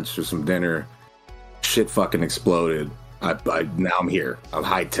fucking lunch or some dinner. Shit fucking exploded. Now I'm here. I'm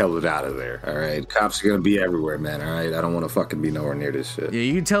hightailed it out of there. All right, cops are gonna be everywhere, man. All right, I don't want to fucking be nowhere near this shit. Yeah,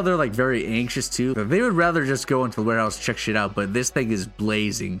 you can tell they're like very anxious too. They would rather just go into the warehouse, check shit out, but this thing is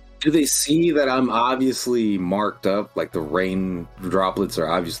blazing. Do they see that I'm obviously marked up? Like the rain droplets are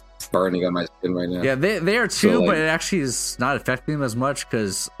obviously burning on my skin right now. Yeah, they are too, So, like, but it actually is not affecting them as much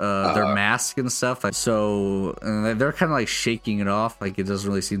because their mask and stuff. Like, so they're kind of like shaking it off. Like it doesn't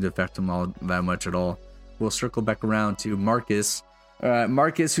really seem to affect them all that much at all. We'll circle back around to Marcus.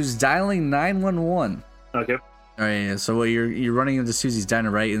 Marcus, who's dialing 911. Okay. All right. So what, you're running into Susie's diner,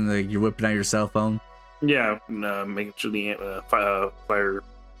 right? And you're whipping out your cell phone. Yeah, making sure the fire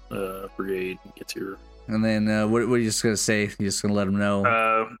brigade gets here. And then what are you just gonna say? You're just gonna let them know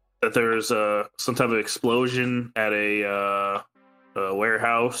that there's some type of explosion at a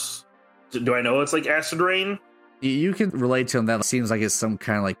warehouse. Do I know it's like acid rain? You can relate to them. That seems like it's some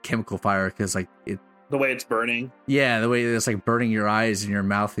kind of like chemical fire because like it. The way it's burning. Yeah, the way it's like burning your eyes and your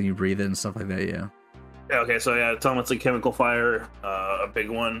mouth and you breathe it and stuff like that. Yeah. Yeah. Okay. So yeah, tell them it's a chemical fire, a big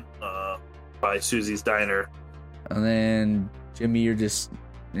one, by Susie's Diner. And then Jimmy, you're just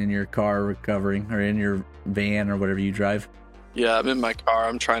in your car recovering, or in your van or whatever you drive. Yeah, I'm in my car.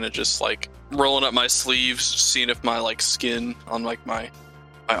 I'm trying to just like rolling up my sleeves, seeing if my like skin on like my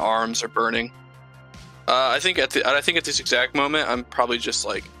arms are burning. I think at this exact moment, I'm probably just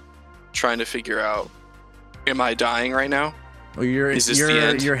like trying to figure out, am I dying right now? Well, is this the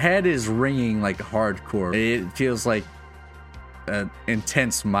end? Your head is ringing like hardcore. It feels like an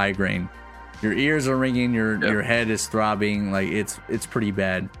intense migraine. Your ears are ringing. Your head is throbbing. Like it's pretty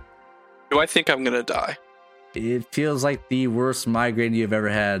bad. Do I think I'm gonna die? It feels like the worst migraine you've ever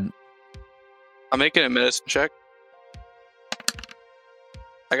had. I'm making a medicine check.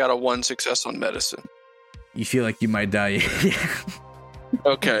 I got a 1 success on medicine. You feel like you might die.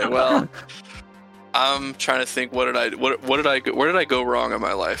 Okay, well, I'm trying to think. Where did I go wrong in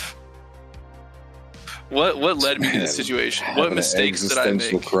my life? What led me to this situation? What mistakes did I make?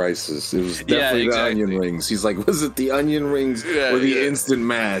 Existential crisis. It was definitely the onion rings. He's like, was it the onion rings or the instant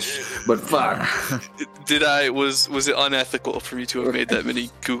mash? But fuck. Was it unethical for me to have made that many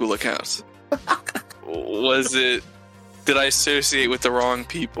Google accounts? Did I associate with the wrong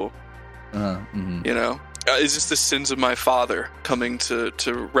people? Mm-hmm. You know? Is this the sins of my father coming to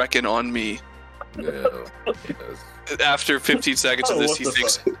reckon on me? Yeah. After 15 seconds of this, he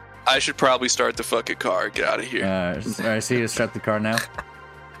thinks I should probably start the fucking car and get out of here. All right, so you start the car now?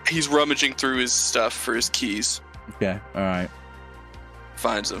 He's rummaging through his stuff for his keys. Okay, all right.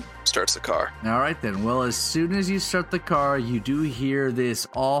 Finds them, starts the car. All right then. Well, as soon as you start the car, you do hear this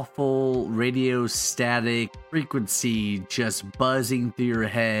awful radio static frequency just buzzing through your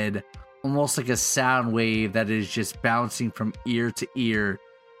head, almost like a sound wave that is just bouncing from ear to ear.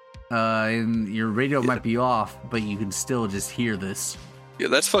 And your radio might be off, but you can still just hear this. Yeah,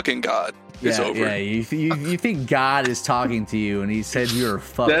 that's fucking God. It's over. Yeah, you think God is talking to you, and he said you're a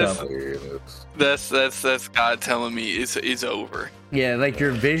fuck up. That's God telling me it's over. Yeah, like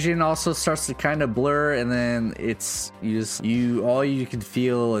your vision also starts to kind of blur, and then all you can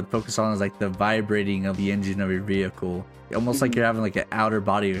feel and focus on is like the vibrating of the engine of your vehicle, almost like you're having like an outer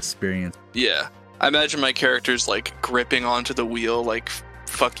body experience. Yeah, I imagine my character's like gripping onto the wheel, like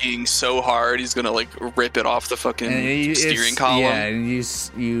fucking so hard he's gonna like rip it off the fucking steering column. Yeah, and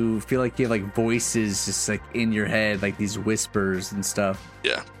you feel like you have like voices just like in your head, like these whispers and stuff.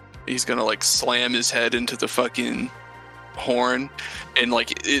 Yeah, he's gonna like slam his head into the fucking horn, and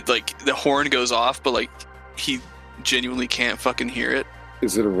like the horn goes off, but like he genuinely can't fucking hear it.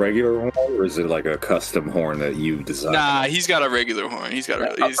 Is it a regular horn or is it like a custom horn that you designed? Nah, he's got a regular horn. He's got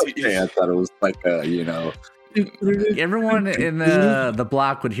a. I thought it was like Everyone in the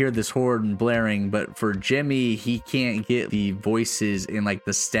block would hear this horn blaring, but for Jimmy, he can't get the voices and like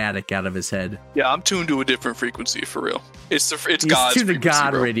the static out of his head. Yeah, I'm tuned to a different frequency for real. It's He's God's tuned to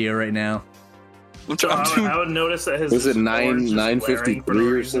God bro. Radio right now. I would notice that his was it horn's just 953 blaring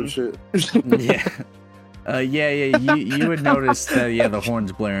or some shit? Yeah. You would notice that. Yeah, the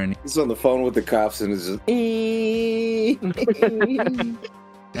horn's blaring. He's on the phone with the cops and it's just.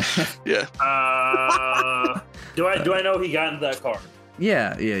 Yeah. Do I know he got into that car?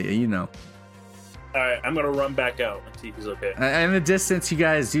 Yeah. You know. All right, I'm gonna run back out and see if he's okay. In the distance, you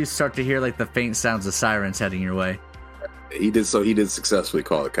guys do start to hear like the faint sounds of sirens heading your way. He did successfully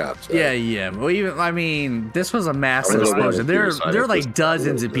call the cops. Right? Yeah. Well, this was a massive explosion. There are like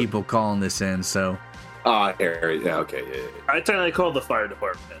dozens of people calling this in. So. Yeah, okay, yeah. I technically called the fire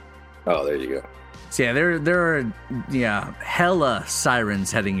department. Oh, there you go. So yeah, there are hella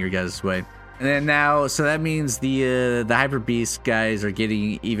sirens heading your guys' way. And then now, so that means the Hyper Beast guys are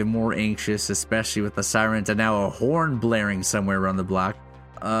getting even more anxious, especially with the sirens and now a horn blaring somewhere around the block.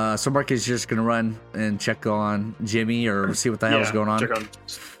 So Mark is just gonna run and check on Jimmy or see what the hell's going on.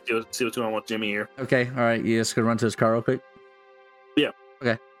 See what's going on with Jimmy here. Okay, all right. You just gonna run to his car real quick. Yeah.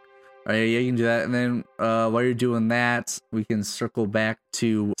 Okay. All right, yeah, you can do that. And then while you're doing that, we can circle back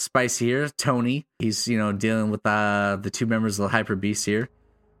to Spicy here, Tony. He's dealing with the two members of the Hyper Beast here.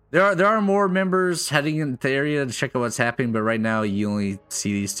 There are more members heading into the area to check out what's happening, but right now you only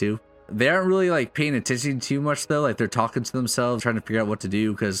see these two. They aren't really like paying attention too much though. Like they're talking to themselves, trying to figure out what to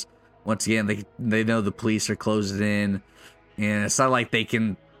do because once again they know the police are closing in, and it's not like they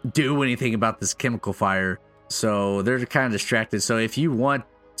can do anything about this chemical fire. So they're kind of distracted. So if you want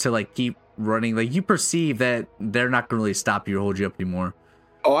to like keep running, like you perceive that they're not going to really stop you or hold you up anymore.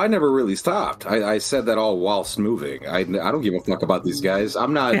 Oh, I never really stopped. I said that all whilst moving. I don't give a fuck about these guys.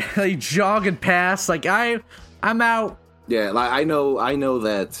 I'm not like jogging past. Like I'm out. Yeah, like I know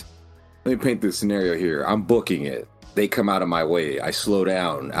that. Let me paint this scenario here. I'm booking it. They come out of my way. I slow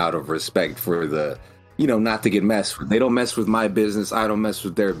down out of respect for the, not to get messed with. They don't mess with my business. I don't mess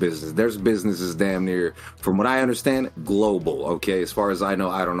with their business. Their business is damn near, from what I understand, global. Okay, as far as I know,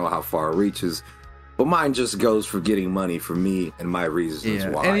 I don't know how far it reaches. But mine just goes for getting money for me and my reasons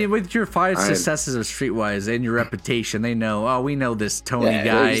why. And with your 5 successes of Streetwise and your reputation, they know, we know this Tony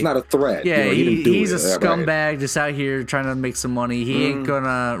guy. He's not a threat. Yeah, he's a scumbag just out here trying to make some money. He ain't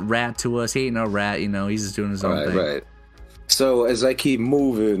gonna rat to us. He ain't no rat, he's just doing his own thing. Right. So as I keep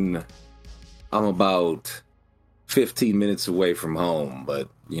moving, I'm about 15 minutes away from home. But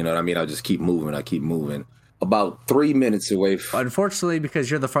you know what I mean? I'll just keep moving. I keep moving. About 3 minutes away. Unfortunately, because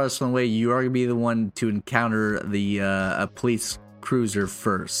you're the farthest one away, you are going to be the one to encounter the a police cruiser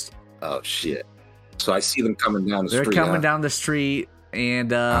first. Oh, shit. So I see them coming down the street. They're coming down the street. And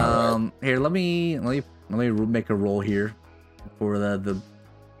here, let me make a roll here for the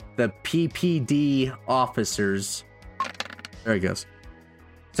PPD officers. There it goes.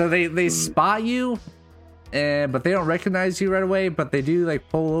 So they spot you, but they don't recognize you right away, but they do like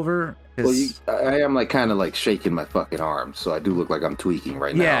pull over. Well, I am like kind of like shaking my fucking arms, so I do look like I'm tweaking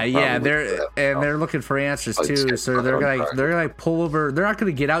right now. Yeah, they're looking for answers too. So they're gonna pull over. They're not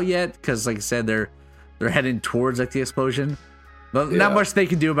gonna get out yet because, like I said, they're heading towards like the explosion. But not much they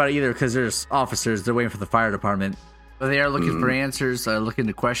can do about it either because there's officers. They're waiting for the fire department. But they are looking for answers, looking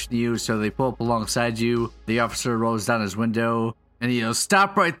to question you. So they pull up alongside you. The officer rolls down his window and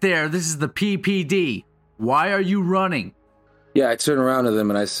stop right there. This is the PPD. Why are you running? Yeah, I turn around to them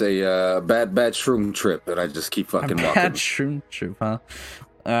and I say, bad shroom trip, and I just keep fucking walking. Bad shroom trip, huh?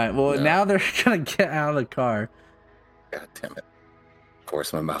 All right, well, now they're going to get out of the car. God damn it. Of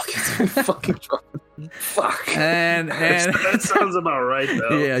course, my mouth gets in fucking trouble. Fuck. And that sounds about right,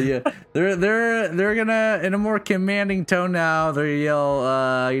 though. Yeah. They're going to, in a more commanding tone now, they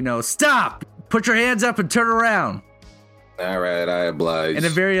yell, stop! Put your hands up and turn around. All right, I oblige. In a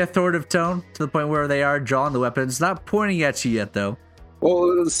very authoritative tone, to the point where they are drawing the weapons, not pointing at you yet, though.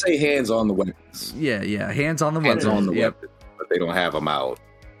 Well, let's say hands on the weapons. Yeah, hands on the weapons. Hands on the weapons, but they don't have them out.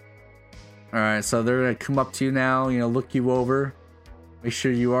 All right, so they're gonna come up to you now. Look you over, make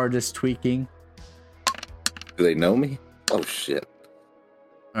sure you are just tweaking. Do they know me? Oh shit!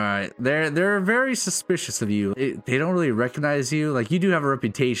 All right, they're very suspicious of you. They don't really recognize you. Like you do have a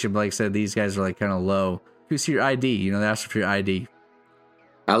reputation, but like I said, these guys are like kind of low. You see your ID, they ask for your ID.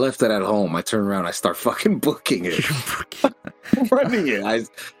 I left it at home. I turn around, I start fucking booking it. Running it.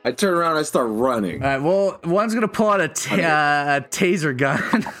 I turn around, I start running. All right, well, one's gonna pull out a taser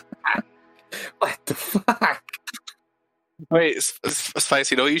gun. What the fuck? Wait,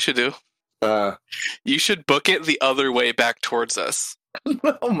 Spicy, you know what you should do? You should book it the other way back towards us.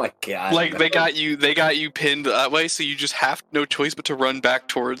 Oh my god! Like they got you pinned that way, so you just have no choice but to run back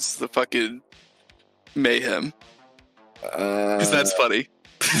towards the fucking mayhem. Because that's funny.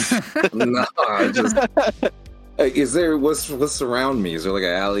 No, is there what's around me? Is there like an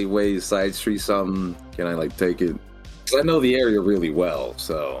alleyway, side street, something? Can I like take it? Because I know the area really well.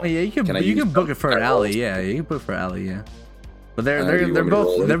 So yeah, you can book it for an alley. Yeah, you can book it for an alley. Yeah, but they're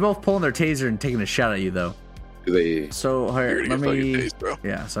both pulling their taser and taking a shot at you though. Do they? So here, let me. Tased, bro.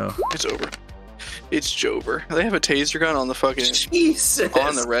 Yeah, so it's over. It's Jover. They have a taser gun on the fucking Jesus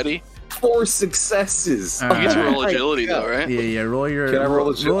on the ready. 4 successes. You get to roll agility though, right? Yeah. Roll your. Can I roll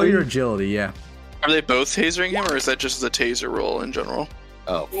agility? Roll your agility. Yeah. Are they both tasering him, or is that just the taser roll in general?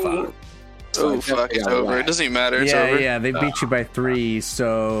 Oh fuck! So fuck! It's over. It doesn't even matter. It's over. Yeah. They beat you by 3.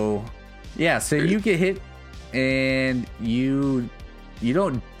 So yeah. So you get hit, and you You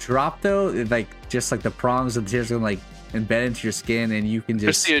don't drop though. Like just like the prongs of the tears gonna like embed into your skin, and you can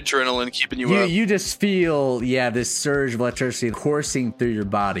Just the adrenaline keeping you up. You just feel this surge of electricity coursing through your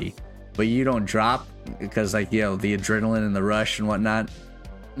body, but you don't drop because like the adrenaline and the rush and whatnot.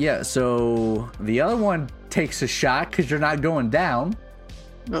 Yeah. So the other one takes a shot because you're not going down.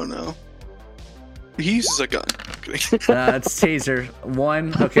 Oh no. He uses a gun. It's taser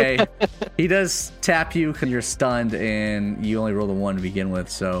 1. Okay. He does tap you because you're stunned and you only rolled a 1 to begin with.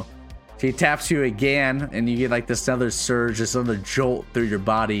 So he taps you again and you get like this other surge, this other jolt through your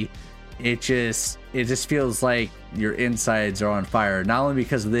body. It just feels like your insides are on fire. Not only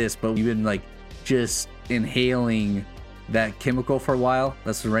because of this, but you've been like just inhaling that chemical for a while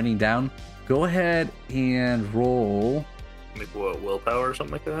that's raining down. Go ahead and roll. Like what, willpower or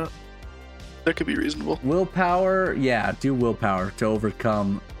something like that? That could be reasonable. Willpower, yeah, do willpower to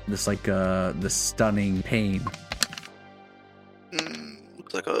overcome this like the stunning pain.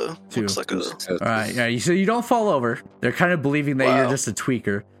 Looks like a. All right, yeah. So you don't fall over. They're kind of believing that you're just a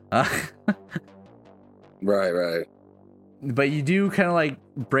tweaker. Right. But you do kind of like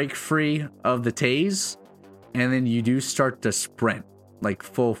break free of the tase, and then you do start to sprint like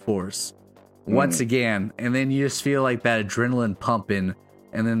full force once again, and then you just feel like that adrenaline pumping.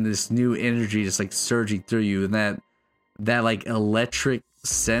 And then this new energy just like surging through you, and that like electric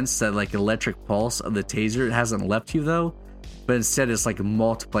sense, that like electric pulse of the taser, it hasn't left you though, but instead it's like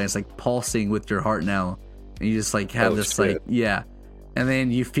multiplying, it's like pulsing with your heart now, and you just like have this shit. And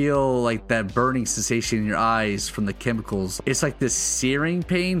then you feel like that burning sensation in your eyes from the chemicals. It's like this searing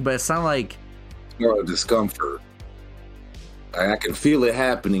pain, but it's not like it's more of discomfort. I can feel it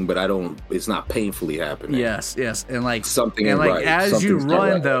happening, but it's not painfully happening. Yes, and like something, and like right. as you run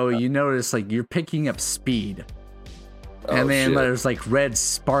right though, you notice like you're picking up speed, and then shit. there's like red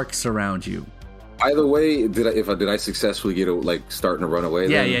sparks around you. Either way, did I successfully get starting to run away?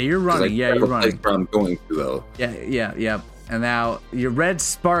 Yeah, you're running. Yeah, you're running. Where I'm going to though. Yeah. And now your red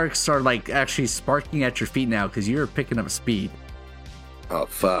sparks are like actually sparking at your feet now because you're picking up speed. Oh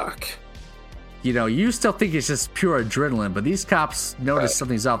fuck. You still think it's just pure adrenaline, but these cops notice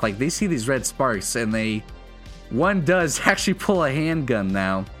something's off. Like, they see these red sparks, and one does actually pull a handgun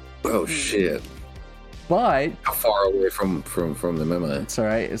now. Oh, shit. But... how far away from the memo? It's all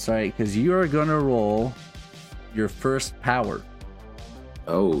right, because you are going to roll your first power.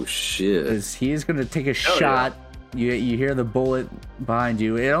 Oh, shit. Because he's going to take a shot. Yeah. You hear the bullet behind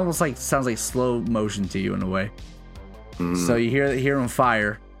you. It almost like sounds like slow motion to you in a way. So you hear him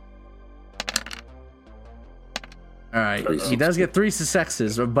fire. All right, he does get 3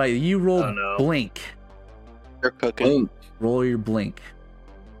 successes, but you roll blink. You're cooking. Roll your blink.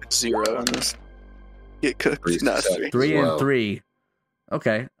 0 on this. Get cooked. 3 and 3.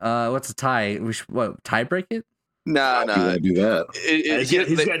 Okay. What's a tie? Tie break it? Nah. Do that.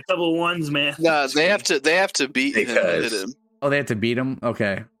 He's got double 1s, man. Nah, they have to beat him to hit him. Oh, they have to beat him?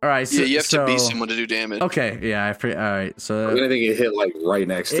 Okay. All right. So, you have to beat someone to do damage. Okay. Yeah. All right. So I'm gonna think it hit like right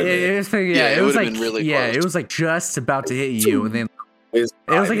next to me. It was like really close. It was like just about to hit you, and then it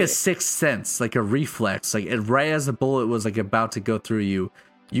was like a sixth sense, like a reflex. Like right as the bullet was like about to go through you,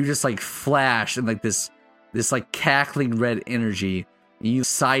 you just like flash and like this like cackling red energy. And you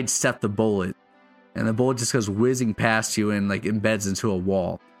sidestep the bullet, and the bullet just goes whizzing past you and like embeds into a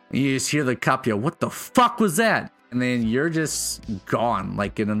wall. And you just hear the cop yell, "What the fuck was that?" And then you're just gone,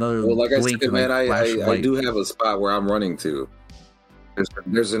 like in another blink. I said, man, I do have a spot where I'm running to.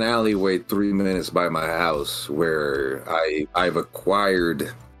 There's an alleyway 3 minutes by my house where I've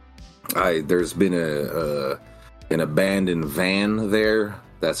acquired. There's been an abandoned van there.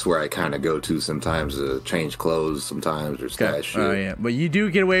 That's where I kind of go to sometimes to change clothes, sometimes or stash shit. Oh yeah, but you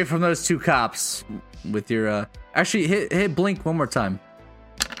do get away from those 2 cops with your. Actually, hit blink one more time.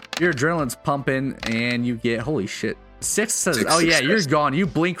 Your adrenaline's pumping, and you get holy shit. 6 says, "Oh yeah, you're gone." You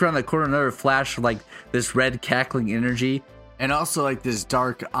blink around the corner, another flash of like this red cackling energy, and also like this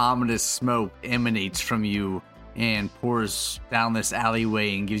dark, ominous smoke emanates from you and pours down this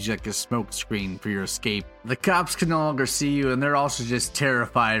alleyway and gives you like a smoke screen for your escape. The cops can no longer see you, and they're also just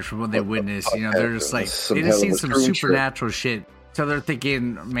terrified from what they witnessed. They're just like they just seen some supernatural shit. So they're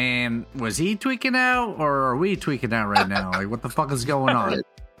thinking, man, was he tweaking out, or are we tweaking out right now? Like, what the fuck is going on?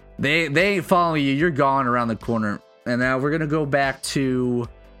 They ain't following you. You're gone around the corner. And now we're going to go back to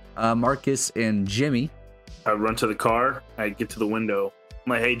Marcus and Jimmy. I run to the car. I get to the window.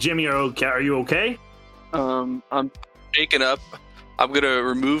 I'm like, hey, Jimmy, are you okay? I'm shaken up. I'm going to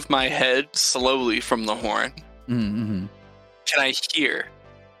remove my head slowly from the horn. Mm-hmm. Can I hear?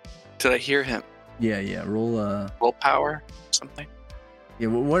 Did I hear him? Yeah. Roll willpower or something. Yeah,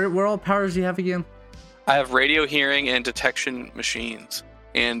 what all powers do you have again? I have radio hearing and detection machines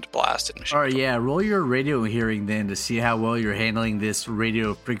and blasted machines. All right, yeah. Roll your radio hearing then to see how well you're handling this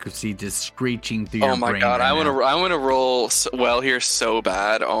radio frequency just screeching through your brain. Oh my god, right I now. want to roll well here so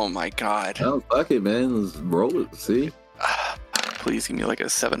bad. Oh my god. Oh, fuck it, man. Let's roll it. See? Please give me like a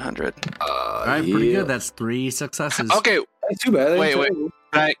 700. All right, pretty good. That's 3 successes. Okay, Ain't too bad. wait.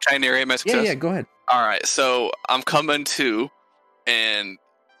 Can I narrate my success? Yeah, go ahead. All right, so I'm coming to, and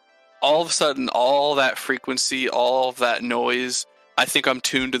all of a sudden, all that frequency, all of that noise, I think I'm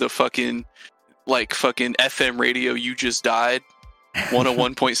tuned to the fucking FM radio. You just died.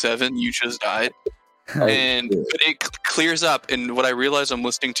 101.7. You just died. But it clears up, and what I realize I'm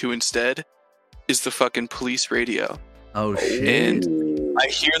listening to instead is the fucking police radio. Oh shit! And I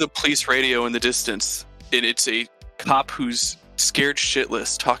hear the police radio in the distance, and it's a cop who's scared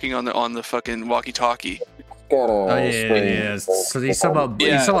shitless talking on the fucking walkie-talkie. Oh yeah. So he's talking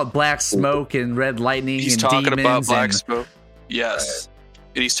about black smoke and red lightning. He's and talking demons about black and... smoke. Yes,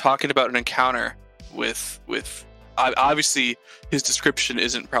 and he's talking about an encounter with. Obviously, his description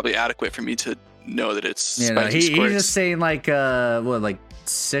isn't probably adequate for me to know that it's. Yeah, no, he's just saying like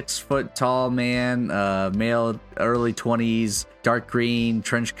 6 foot tall man, male, early 20s, dark green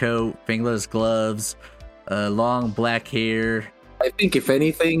trench coat, fingerless gloves, long black hair. I think if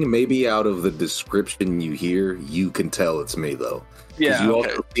anything, maybe out of the description you hear, you can tell it's me though. Yeah, you okay.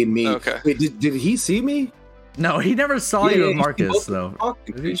 also seen me. Okay. Wait, did he see me? No, he never saw you with we Marcus both though.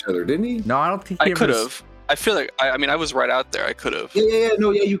 Talking to each other, didn't he? No, I don't think he I ever could have. I feel like I was right out there. I could have. Yeah,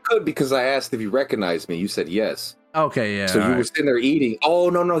 you could, because I asked if you recognized me. You said yes. Okay, yeah. So you all were right. sitting there eating. Oh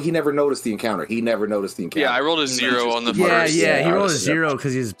no, he never noticed the encounter. Yeah, I rolled a 0 on the Yeah, first. yeah, he Yeah, rolled a yeah. 0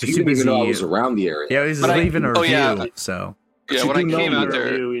 because he's You too didn't busy. even know I was around the area. Yeah, he was But leaving a oh, review. yeah. So Yeah, But when I you do came know out me,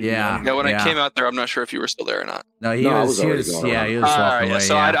 there. Yeah. Yeah, when Yeah. I came out there, I'm not sure if you were still there or not. no, he No, I was. was He already was. going Yeah, around. he was All walking right, away. yeah,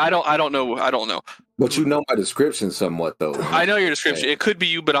 so yeah. I don't know. But you know my description somewhat, though. I know your description. It could be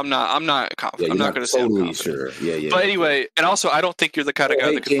you, but I'm not confident. Yeah, I'm you're not going to say I'm totally confident. sure. Yeah. But anyway, and also I don't think you're the kind of Oh, guy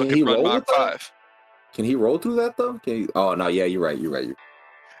hey, that could can he fucking run roll Mach with that? 5. Can he roll through that though? Can he? Oh no, yeah, you're right.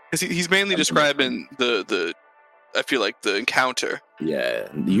 Because he's mainly describing the I feel like the encounter. Yeah,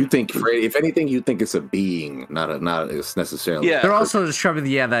 you think if anything, you think it's a being, not it's necessarily. Yeah. They're also describing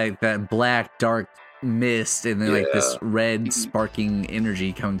that black dark mist and then like this red sparking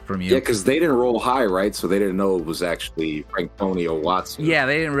energy coming from you. Yeah, because they didn't roll high, right? So they didn't know it was actually Frank Tony or Watson. Yeah,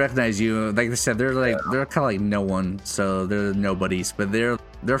 they didn't recognize you. Like I said, they're kind of like no one, so they're nobodies. But they're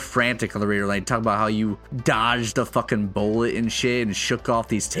frantic on the radio, like talk about how you dodged a fucking bullet and shit and shook off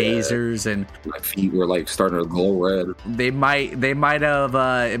these tasers, and My feet were like starting to glow red. they might have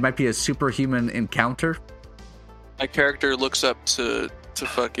it might be a superhuman encounter. My character looks up to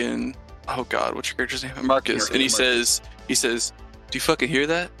fucking, oh god, what's your character's name? Marcus, and he says, "Do you fucking hear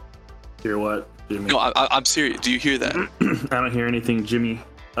that?" Hear what, Jimmy? No, I'm serious. Do you hear that? I don't hear anything, Jimmy,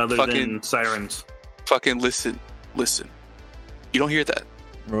 other Fucking- than sirens. Fucking listen. You don't hear that?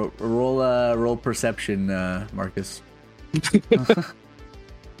 Roll perception, Marcus.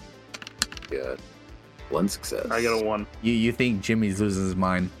 Yeah, one success. I got a 1. You think Jimmy's losing his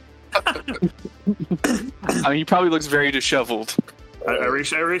mind? I mean, he probably looks very disheveled. I reach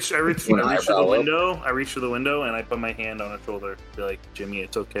through the window. I reach through the window and I put my hand on his shoulder. Be like, Jimmy,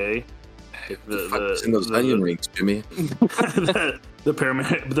 it's okay. If What's in those onion rings, Jimmy? the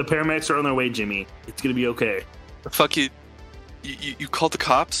paramedics are on their way, Jimmy. It's gonna be okay. Fuck you. You called the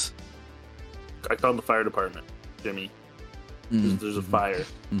cops? I called the fire department, Jimmy. There's a fire,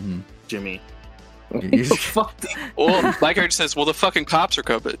 Jimmy. Fuck. Well, my character says, well, the fucking cops are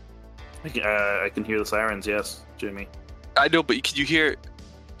coming. I can hear the sirens. Yes, Jimmy. I know, but can you hear?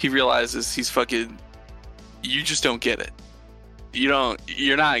 He realizes he's fucking. You just don't get it.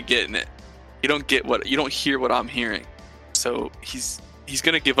 You're not getting it. You don't hear what I'm hearing. So he's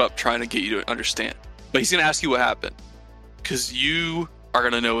gonna give up trying to get you to understand. But he's gonna ask you what happened, because you are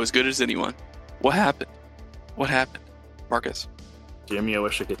gonna know as good as anyone. What happened? What happened, Marcus? Jimmy, I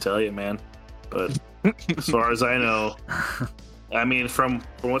wish I could tell you, man. But as far as I know, I mean, from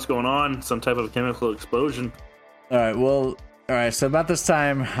what's going on, some type of chemical explosion. All right. So about this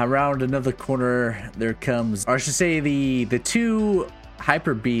time, around another corner, there comes, or I should say, the 2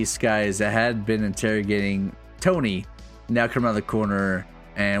 hyper beast guys that had been interrogating Tony now come around the corner,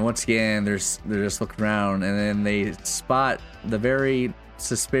 and once again, they're just looking around, and then they spot the very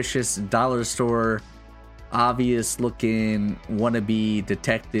suspicious dollar store, obvious looking wannabe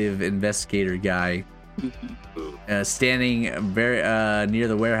detective investigator guy standing very near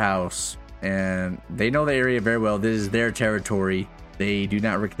the warehouse, and they know the area very well. This is their territory. They do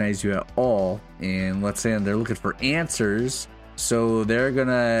not recognize you at all, and let's say they're looking for answers, so they're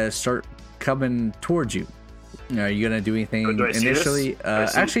gonna start coming towards you. Are you gonna do anything do I see initially?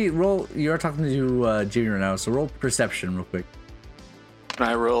 this? Actually, roll. You are talking to Jimmy right now, so roll perception real quick. Can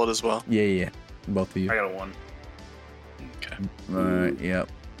I roll it as well? Yeah, both of you. I got a 1. Okay. Yep.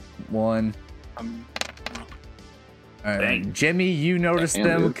 1. Um, All right, Dang. Jimmy, you notice Damn,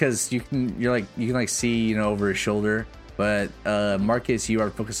 them dude. because you can see over his shoulder. But Marcus, you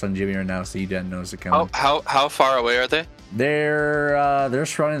are focused on Jimmy right now, so you didn't notice it coming. how far away are they? They're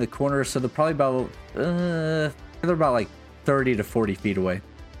surrounding the corner, so they're probably about they're about like 30 to 40 feet away.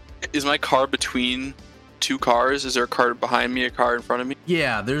 Is my car between two cars? Is there a car behind me, a car in front of me?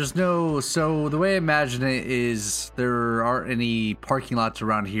 Yeah, there's no. So the way I imagine it is there aren't any parking lots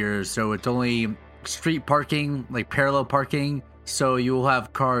around here, so it's only street parking, like parallel parking. So you will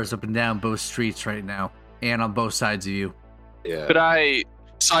have cars up and down both streets right now, and on both sides of you. Yeah.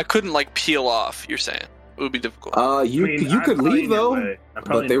 So I couldn't like peel off. You're saying it would be difficult. You I'm could probably leave in your though, way. I'm but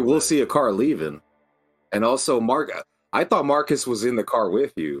probably in they your will way. see a car leaving. And also, I thought Marcus was in the car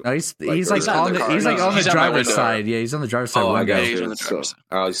with you. No, he's Like, like he's on in the the car. he's like No, on the he's on my driver's window. side. Yeah, he's on the driver's side. Oh, I window. got Yeah, he's you. on the driver's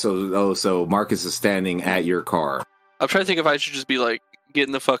side. So Marcus is standing at your car, I'm trying to think if I should just be like, get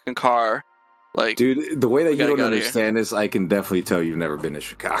in the fucking car, like. dude. The way that you gotta don't get outta here. understand this, I can definitely tell you've never been to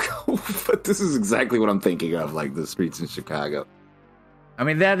Chicago. But this is exactly what I'm thinking of, like the streets in Chicago. I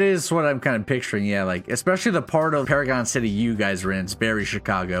mean, that is what I'm kind of picturing. Yeah, like especially the part of Paragon City you guys are in. It's very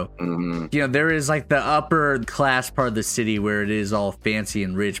Chicago. Hmm. You know, there is like the upper class part of the city where it is all fancy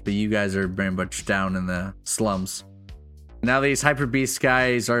and rich, but you guys are very much down in the slums. Now these hyper beast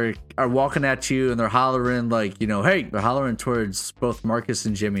guys are walking at you and they're hollering like, you know, hey, they're hollering towards both Marcus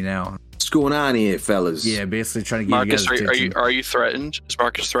and Jimmy now. What's going on here, fellas? Yeah, basically trying to get Marcus, you guys attention. are you threatened? Is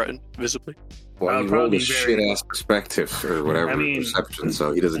Marcus threatened visibly? Well, he rolled probably a very- shit ass perspective or whatever I mean- perception,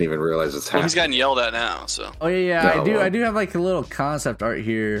 so he doesn't even realize it's Well, he's happening. gotten yelled at now, so. Oh yeah, No, I do have like a little concept art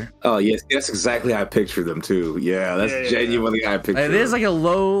here. Oh yes, that's exactly how I picture them too. Yeah, that's Yeah. genuinely how I picture It is them. like a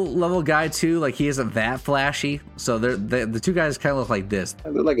low level guy too. Like he isn't that flashy. So the two guys kind of look like this.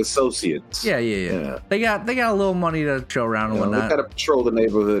 They're like associates. Yeah. Yeah. They got a little money to show around and You know, they whatnot. kind of patrol the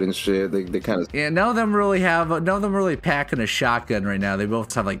neighborhood and shit. They kind of Yeah, none of them really packing a shotgun right now. They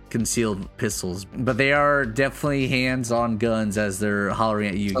both have like concealed pistols, but they are definitely hands on guns as they're hollering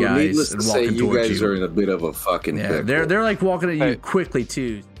at you guys needless and to say, walking you towards guys you. are in a bit of a fucking Yeah, pickle. they're like walking at you Hey. quickly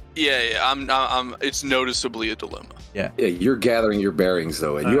too. Yeah, I'm. It's noticeably a dilemma. Yeah, you're gathering your bearings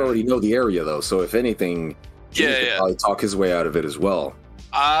though, and you already know the area though. So if anything, he could probably talk his way out of it as well.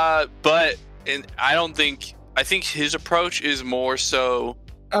 But I think his approach is more so.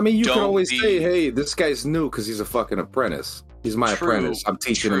 I mean, you can Don't always be- say, "Hey, this guy's new because he's a fucking apprentice. He's my True, apprentice. I'm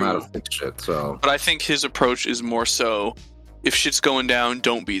teaching him how to true. fix shit." So But I think his approach is more so, if shit's going down,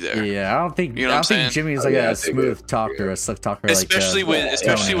 don't be there. Yeah, I don't think You know what I'm saying? Jimmy's Oh, like yeah, I a think smooth it- talker, a slick talker. like Especially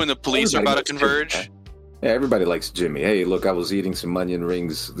Tony. when the police are about to Everybody likes converge. Jimmy, yeah, everybody likes Jimmy. Hey, look, I was eating some onion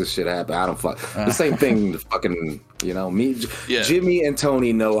rings. This shit happened. I don't fuck. The same thing. Fucking, me. Yeah. Jimmy and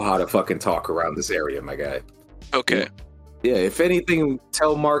Tony know how to fucking talk around this area, my guy. Okay. Yeah, if anything,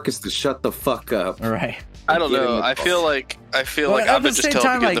 tell Marcus to shut the fuck up. All right. I don't Get in know. the I car. feel like Well, I've at been the just same told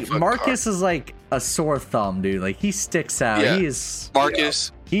time, to get like the fucking Marcus is like a sore thumb, dude. Like he sticks out. Yeah. He's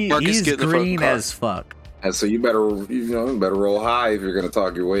Marcus. he's get in the fucking green car. as fuck. And so you better roll high if you're gonna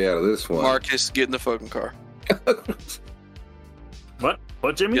talk your way out of this one. Marcus, get in the fucking car.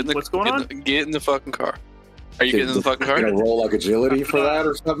 What, Jimmy? Get in the, What's going on? Get in the fucking car. Are you getting in the fucking car? Gonna roll like agility for that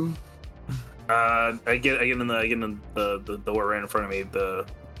or something? I get in the door right in front of me, the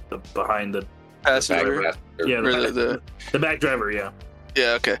behind the Passenger. yeah Or the back driver, yeah.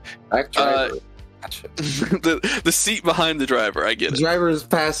 Yeah. Okay. Back driver. Gotcha. the seat behind the driver. I get it. Driver's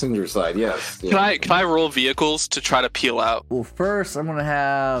passenger side, yes. Can I roll vehicles to try to peel out? Well, first I'm gonna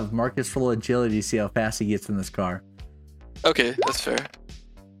have Marcus roll agility to see how fast he gets in this car. Okay, that's fair.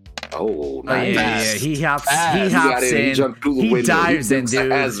 Oh, Oh, yeah, nice. he hops. Fast. He He got hops in, he in. jumped through the He window. dives in, took the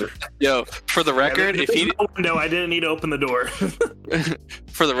dude. hazard. Yo, for the record, if he No, I didn't need to open the door.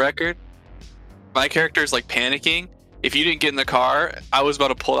 for the record, my character is like panicking. If you didn't get in the car, I was about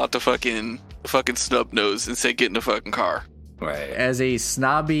to pull out the fucking snub nose and say, "Get in the fucking car." Right. As a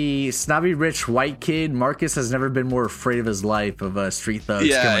snobby rich white kid, Marcus has never been more afraid of his life of street thugs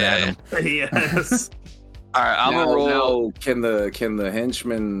coming at him. Yes. All right, I'm gonna roll. Now, can the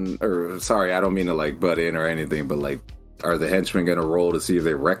henchmen, or sorry, I don't mean to like butt in or anything, but like, are the henchmen gonna roll to see if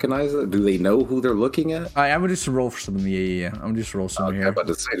they recognize it? Do they know who they're looking at? All right, I'm gonna just roll for something. Yeah. I'm gonna just roll something I'm here. about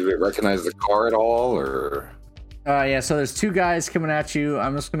to say, do they recognize the car at all, or? Yeah, so there's two guys coming at you.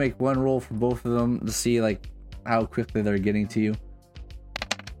 I'm just gonna make one roll for both of them to see like how quickly they're getting to you.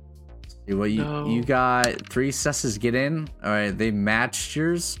 See what No. you got 3 successes get in. All right, they matched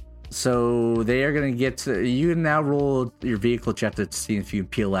yours. So they are going to get to... You can now roll your vehicle check to see if you can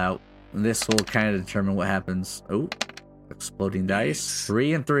peel out. And this will kind of determine what happens. Oh, exploding dice.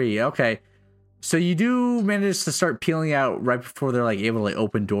 3 and 3. Okay. So you do manage to start peeling out right before they're like able to like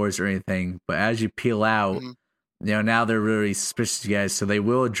open doors or anything. But as you peel out, you know, now they're really suspicious of you guys. So they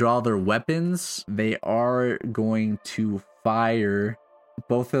will draw their weapons. They are going to fire.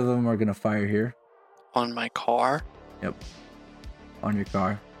 Both of them are going to fire here. On my car? Yep. On your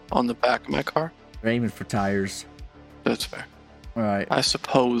car. On the back of my car? They're aiming for tires. That's fair. All right. I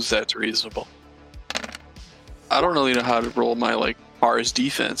suppose that's reasonable. I don't really know how to roll my like car's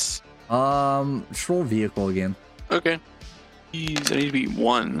defense. Just roll vehicle again. Okay. Jeez, I need to be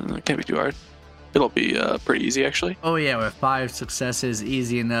 1. It can't be too hard. It'll be pretty easy actually. Oh yeah, with 5 successes,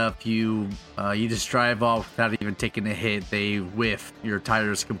 easy enough. You just drive off without even taking a hit. They whiff your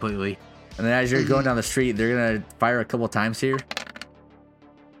tires completely. And then as you're going down the street, they're gonna fire a couple times here.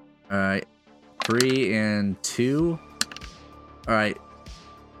 All right, 3 and 2. All right,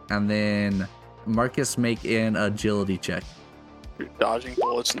 and then Marcus, make an agility check. You're dodging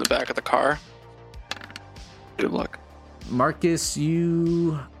bullets in the back of the car. Good luck. Marcus,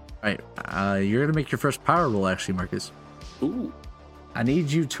 you... Alright, you're gonna make your first power roll, actually, Marcus. Ooh. I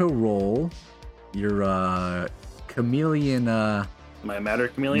need you to roll your, chameleon, My matter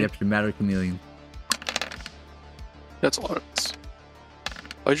chameleon? Yep, your matter chameleon. That's a lot of this.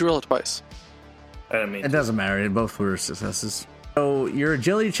 Why'd you roll it twice? I didn't mean It doesn't matter, both were successes. So, your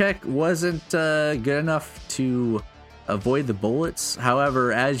agility check wasn't, good enough to avoid the bullets.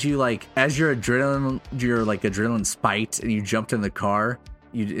 However, as your adrenaline spiked and you jumped in the car,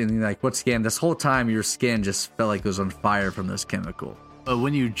 once again, this whole time your skin just felt like it was on fire from this chemical. But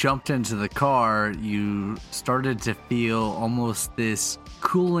when you jumped into the car, you started to feel almost this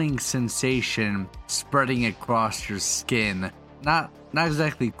cooling sensation spreading across your skin. Not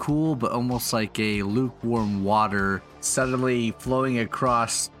exactly cool, but almost like a lukewarm water suddenly flowing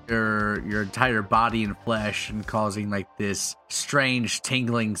across your entire body and flesh and causing like this strange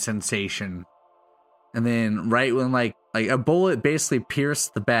tingling sensation. And then right when like a bullet basically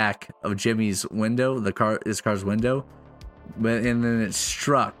pierced the back of Jimmy's window, his car's window, and then it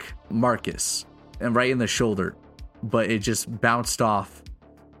struck Marcus and right in the shoulder, but it just bounced off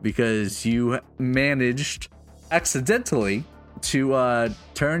because you managed accidentally to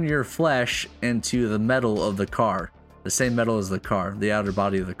turn your flesh into the metal of the car, the same metal as the car, the outer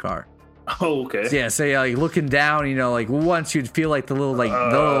body of the car. Oh, okay. So yeah, so yeah, like looking down, you know, like once you'd feel like the little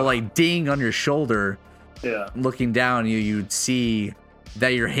ding on your shoulder. Yeah. Looking down, you'd see that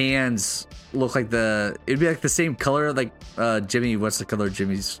your hands look like it'd be like the same color, like Jimmy. What's the color of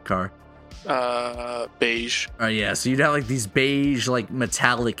Jimmy's car? Beige. Oh yeah, so you'd have like these beige, like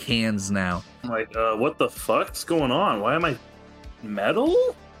metallic hands now. I'm like, what the fuck's going on? Why am I metal?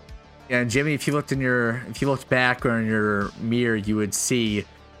 Yeah, and Jimmy, if you looked back or in your mirror, you would see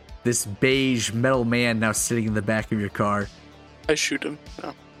this beige metal man now sitting in the back of your car. I shoot him.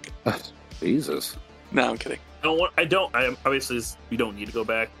 No. Jesus. No, I'm kidding. Obviously, you don't need to go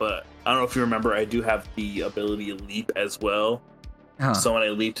back, but I don't know if you remember, I do have the ability to leap as well. Huh. So when I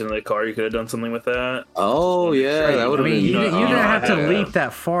leaped into the car, you could have done something with that. Oh, yeah, that would have been... You didn't have to leap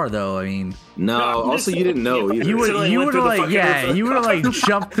that far, though. I mean... No, also, you didn't know either. You would have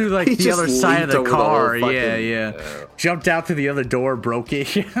jumped through like the other side of the car. Yeah. Jumped out through the other door, broke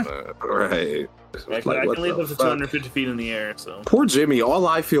it. Right. I can leap up to 250 feet in the air, so... Poor Jimmy. All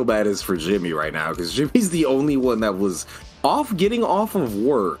I feel bad is for Jimmy right now, because Jimmy's the only one that was getting off of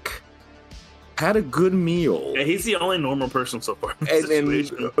work, had a good meal. Yeah, he's the only normal person so far.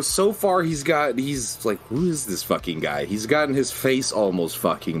 And so far, he's like, who is this fucking guy? He's gotten his face almost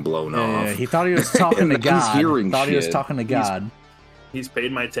fucking blown off. Yeah, he thought he was talking to God. He was talking to God. He's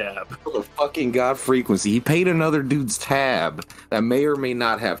paid my tab. The fucking God frequency. He paid another dude's tab that may or may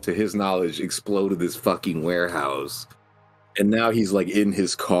not have, to his knowledge, exploded this fucking warehouse. And now he's like in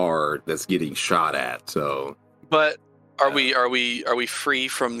his car that's getting shot at. So, but are we free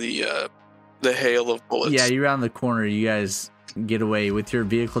from the hail of bullets? Yeah, you're around the corner. You guys get away with your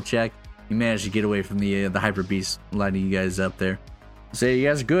vehicle check. You managed to get away from the hyper beast lighting you guys up there. So you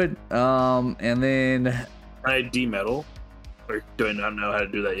guys are good. And then I demetal. Or do I not know how to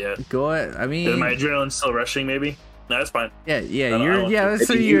do that yet? Go ahead. I mean, is my adrenaline still rushing? Maybe. No, that's fine. Yeah.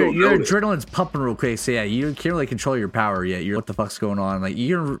 So your adrenaline's pumping real quick. So yeah, you can't really control your power yet. You're what the fuck's going on? Like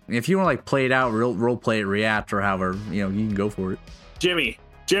if you want to like play it out, role play it, react, or however, you can go for it. Jimmy,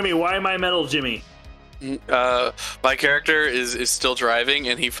 why am I metal, Jimmy? My character is still driving,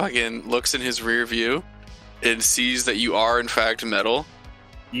 and he fucking looks in his rear view and sees that you are in fact metal.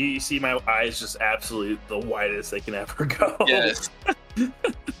 You see my eyes just absolutely the widest they can ever go. Yes.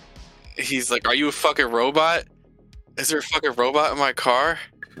 He's like, "Are you a fucking robot? Is there a fucking robot in my car?"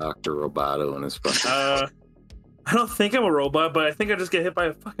 Dr. Roboto in his front. I don't think I'm a robot, but I think I just get hit by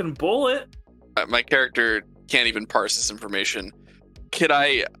a fucking bullet. My character can't even parse this information. Could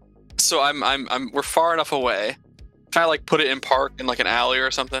I? So we're far enough away. Can I like put it in park in like an alley or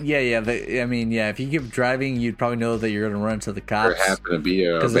something? Yeah. If you keep driving, you'd probably know that you're gonna run into the There cops happen to be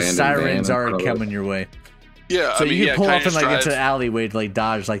a because the abandoned sirens van in are front of coming your way. Yeah, So you can pull can I up and just like drive? into the alleyway to like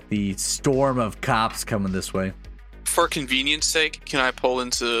dodge like the storm of cops coming this way. For convenience sake, can I pull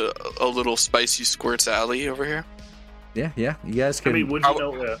into a little spicy squirts alley over here? Yeah. You guys I can. mean, would you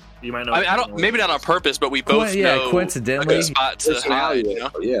know? You might know. I don't. Maybe not on purpose, but we both know a coincidentally. good spot to There's an hide. alleyway. You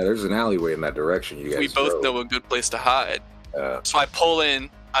know? Yeah, there's an alleyway in that direction. You guys. We both drove. know a good place to hide. So I pull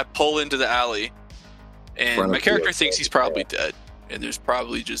into the alley, and Front my of character you. thinks he's probably dead, and there's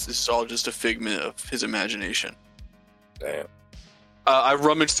probably this is all just a figment of his imagination. Damn. I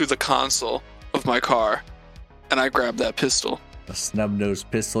rummage through the console of my car, and I grab that pistol. A snub-nosed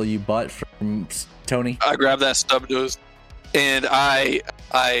pistol you bought from Tony. I grab that stub nose, and I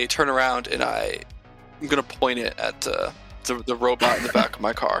turn around and I'm gonna point it at the robot in the back of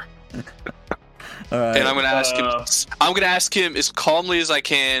my car. All right. And I'm gonna ask him as calmly as I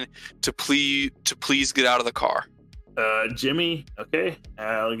can to please get out of the car. Jimmy, okay,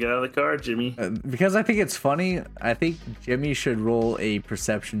 I'll get out of the car, Jimmy. Because I think it's funny, I think Jimmy should roll a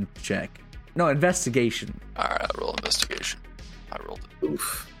perception check. No, investigation. All right, I roll investigation. I rolled it.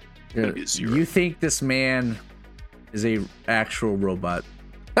 Oof. Gonna be a 0. You think this man is a actual robot.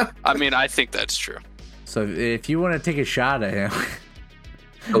 I mean, I think that's true. So if you want to take a shot at him.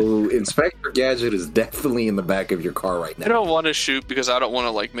 So Inspector Gadget is definitely in the back of your car right now. I don't want to shoot because I don't want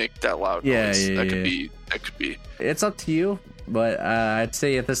to like make that loud noise. Yeah, that yeah. could be. It's up to you, but I'd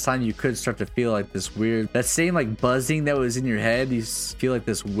say at this time you could start to feel like this weird, that same like buzzing that was in your head. You feel like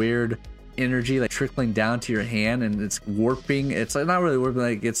this weird energy like trickling down to your hand, and it's warping. It's like not really warping,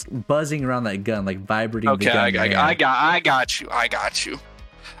 like it's buzzing around that gun, like vibrating. Okay, the gun I got you.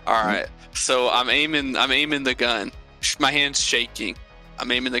 All right, so I'm aiming the gun. My hand's shaking.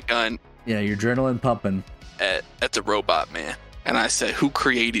 I'm aiming the gun Yeah, your adrenaline pumping. at the robot man, and I said, "Who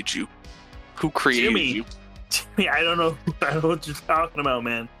created you? Who created Jimmy. you? Jimmy, I don't know what you're talking about,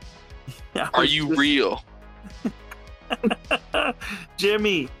 man. Are you real?"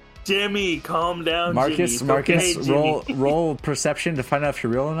 Jimmy, calm down, Marcus, Jimmy. It's okay, roll Jimmy. roll perception to find out if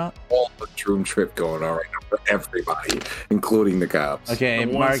you're real or not. All the room trip going on right now for everybody, including the cops. Okay,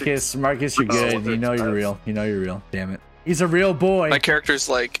 The Marcus, you're good. You know you're real. You know you're real. Damn it. He's a real boy. My character's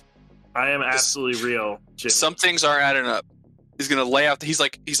like, I am absolutely real, Jimmy. some things are adding up. He's gonna lay out. He's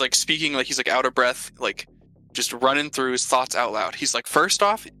like speaking like he's like out of breath, like just running through his thoughts out loud. He's like, first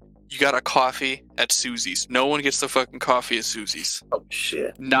off, you got a coffee at Susie's. No one gets the fucking coffee at Susie's. Oh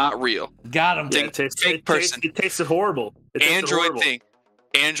shit. Not real. Got him. Yeah, it tasted horrible. It tasted Android horrible. thing.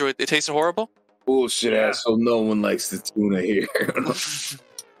 Android. It tasted horrible. Bullshit Yeah. asshole. No one likes the tuna here.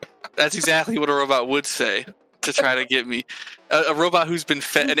 That's exactly what a robot would say to try to get me. A robot who's been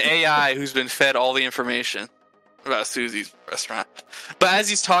fed, an AI who's been fed all the information about Susie's restaurant. But as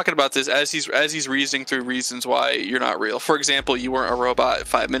he's talking about this, as he's reasoning through reasons why you're not real. For example, you weren't a robot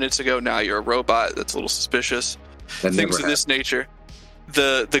 5 minutes ago. Now you're a robot. That's a little suspicious. That Things never of this nature.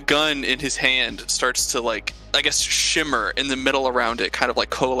 The gun in his hand starts to like, I guess, shimmer in the middle around it, kind of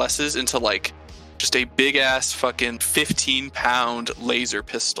like coalesces into like just a big ass fucking 15-pound laser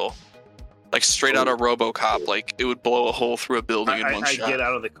pistol. Like straight out of RoboCop, like it would blow a hole through a building in one I shot. get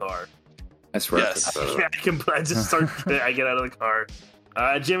out of the car. That's right. Yes. I just start. I get out of the car.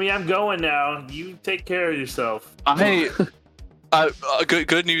 Jimmy, I'm going now. You take care of yourself.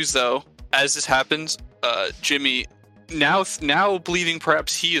 Good news though. As this happens, Jimmy, now believing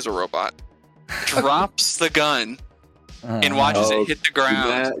perhaps he is a robot, drops the gun and watches it hit the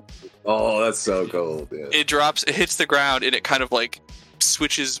ground. That's so cool. Yeah. It hits the ground, and it kind of like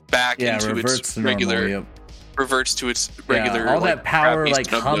switches back into its regular. Reverts to its regular. All like, that power crappy like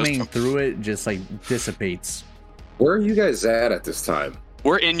snub humming nose. through it just like dissipates. Where are you guys at this time?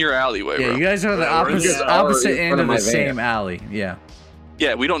 We're in your alleyway, Yeah, bro. you guys are the We're in opposite the- opposite in front end of of the my same van. alley. Yeah.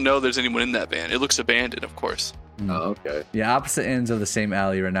 Yeah, we don't know there's anyone in that van. It looks abandoned, of course. Oh, okay. Yeah, opposite ends of the same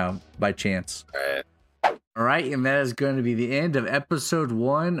alley right now by chance. All right. All right, and that is going to be the end of episode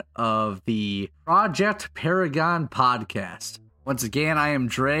 1 of the Project Paragon podcast. Once again, I am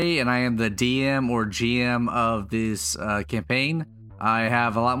Dre, and I am the DM or GM of this campaign. I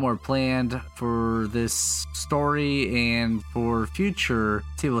have a lot more planned for this story and for future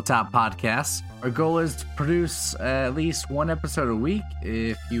tabletop podcasts. Our goal is to produce at least one episode a week.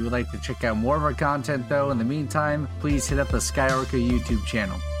 If you would like to check out more of our content, though, in the meantime, please hit up the Skyarca YouTube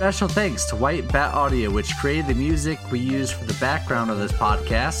channel. Special thanks to White Bat Audio, which created the music we use for the background of this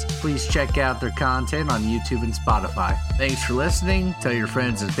podcast. Please check out their content on YouTube and Spotify. Thanks for listening. Tell your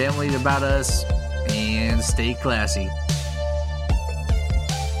friends and family about us, and stay classy.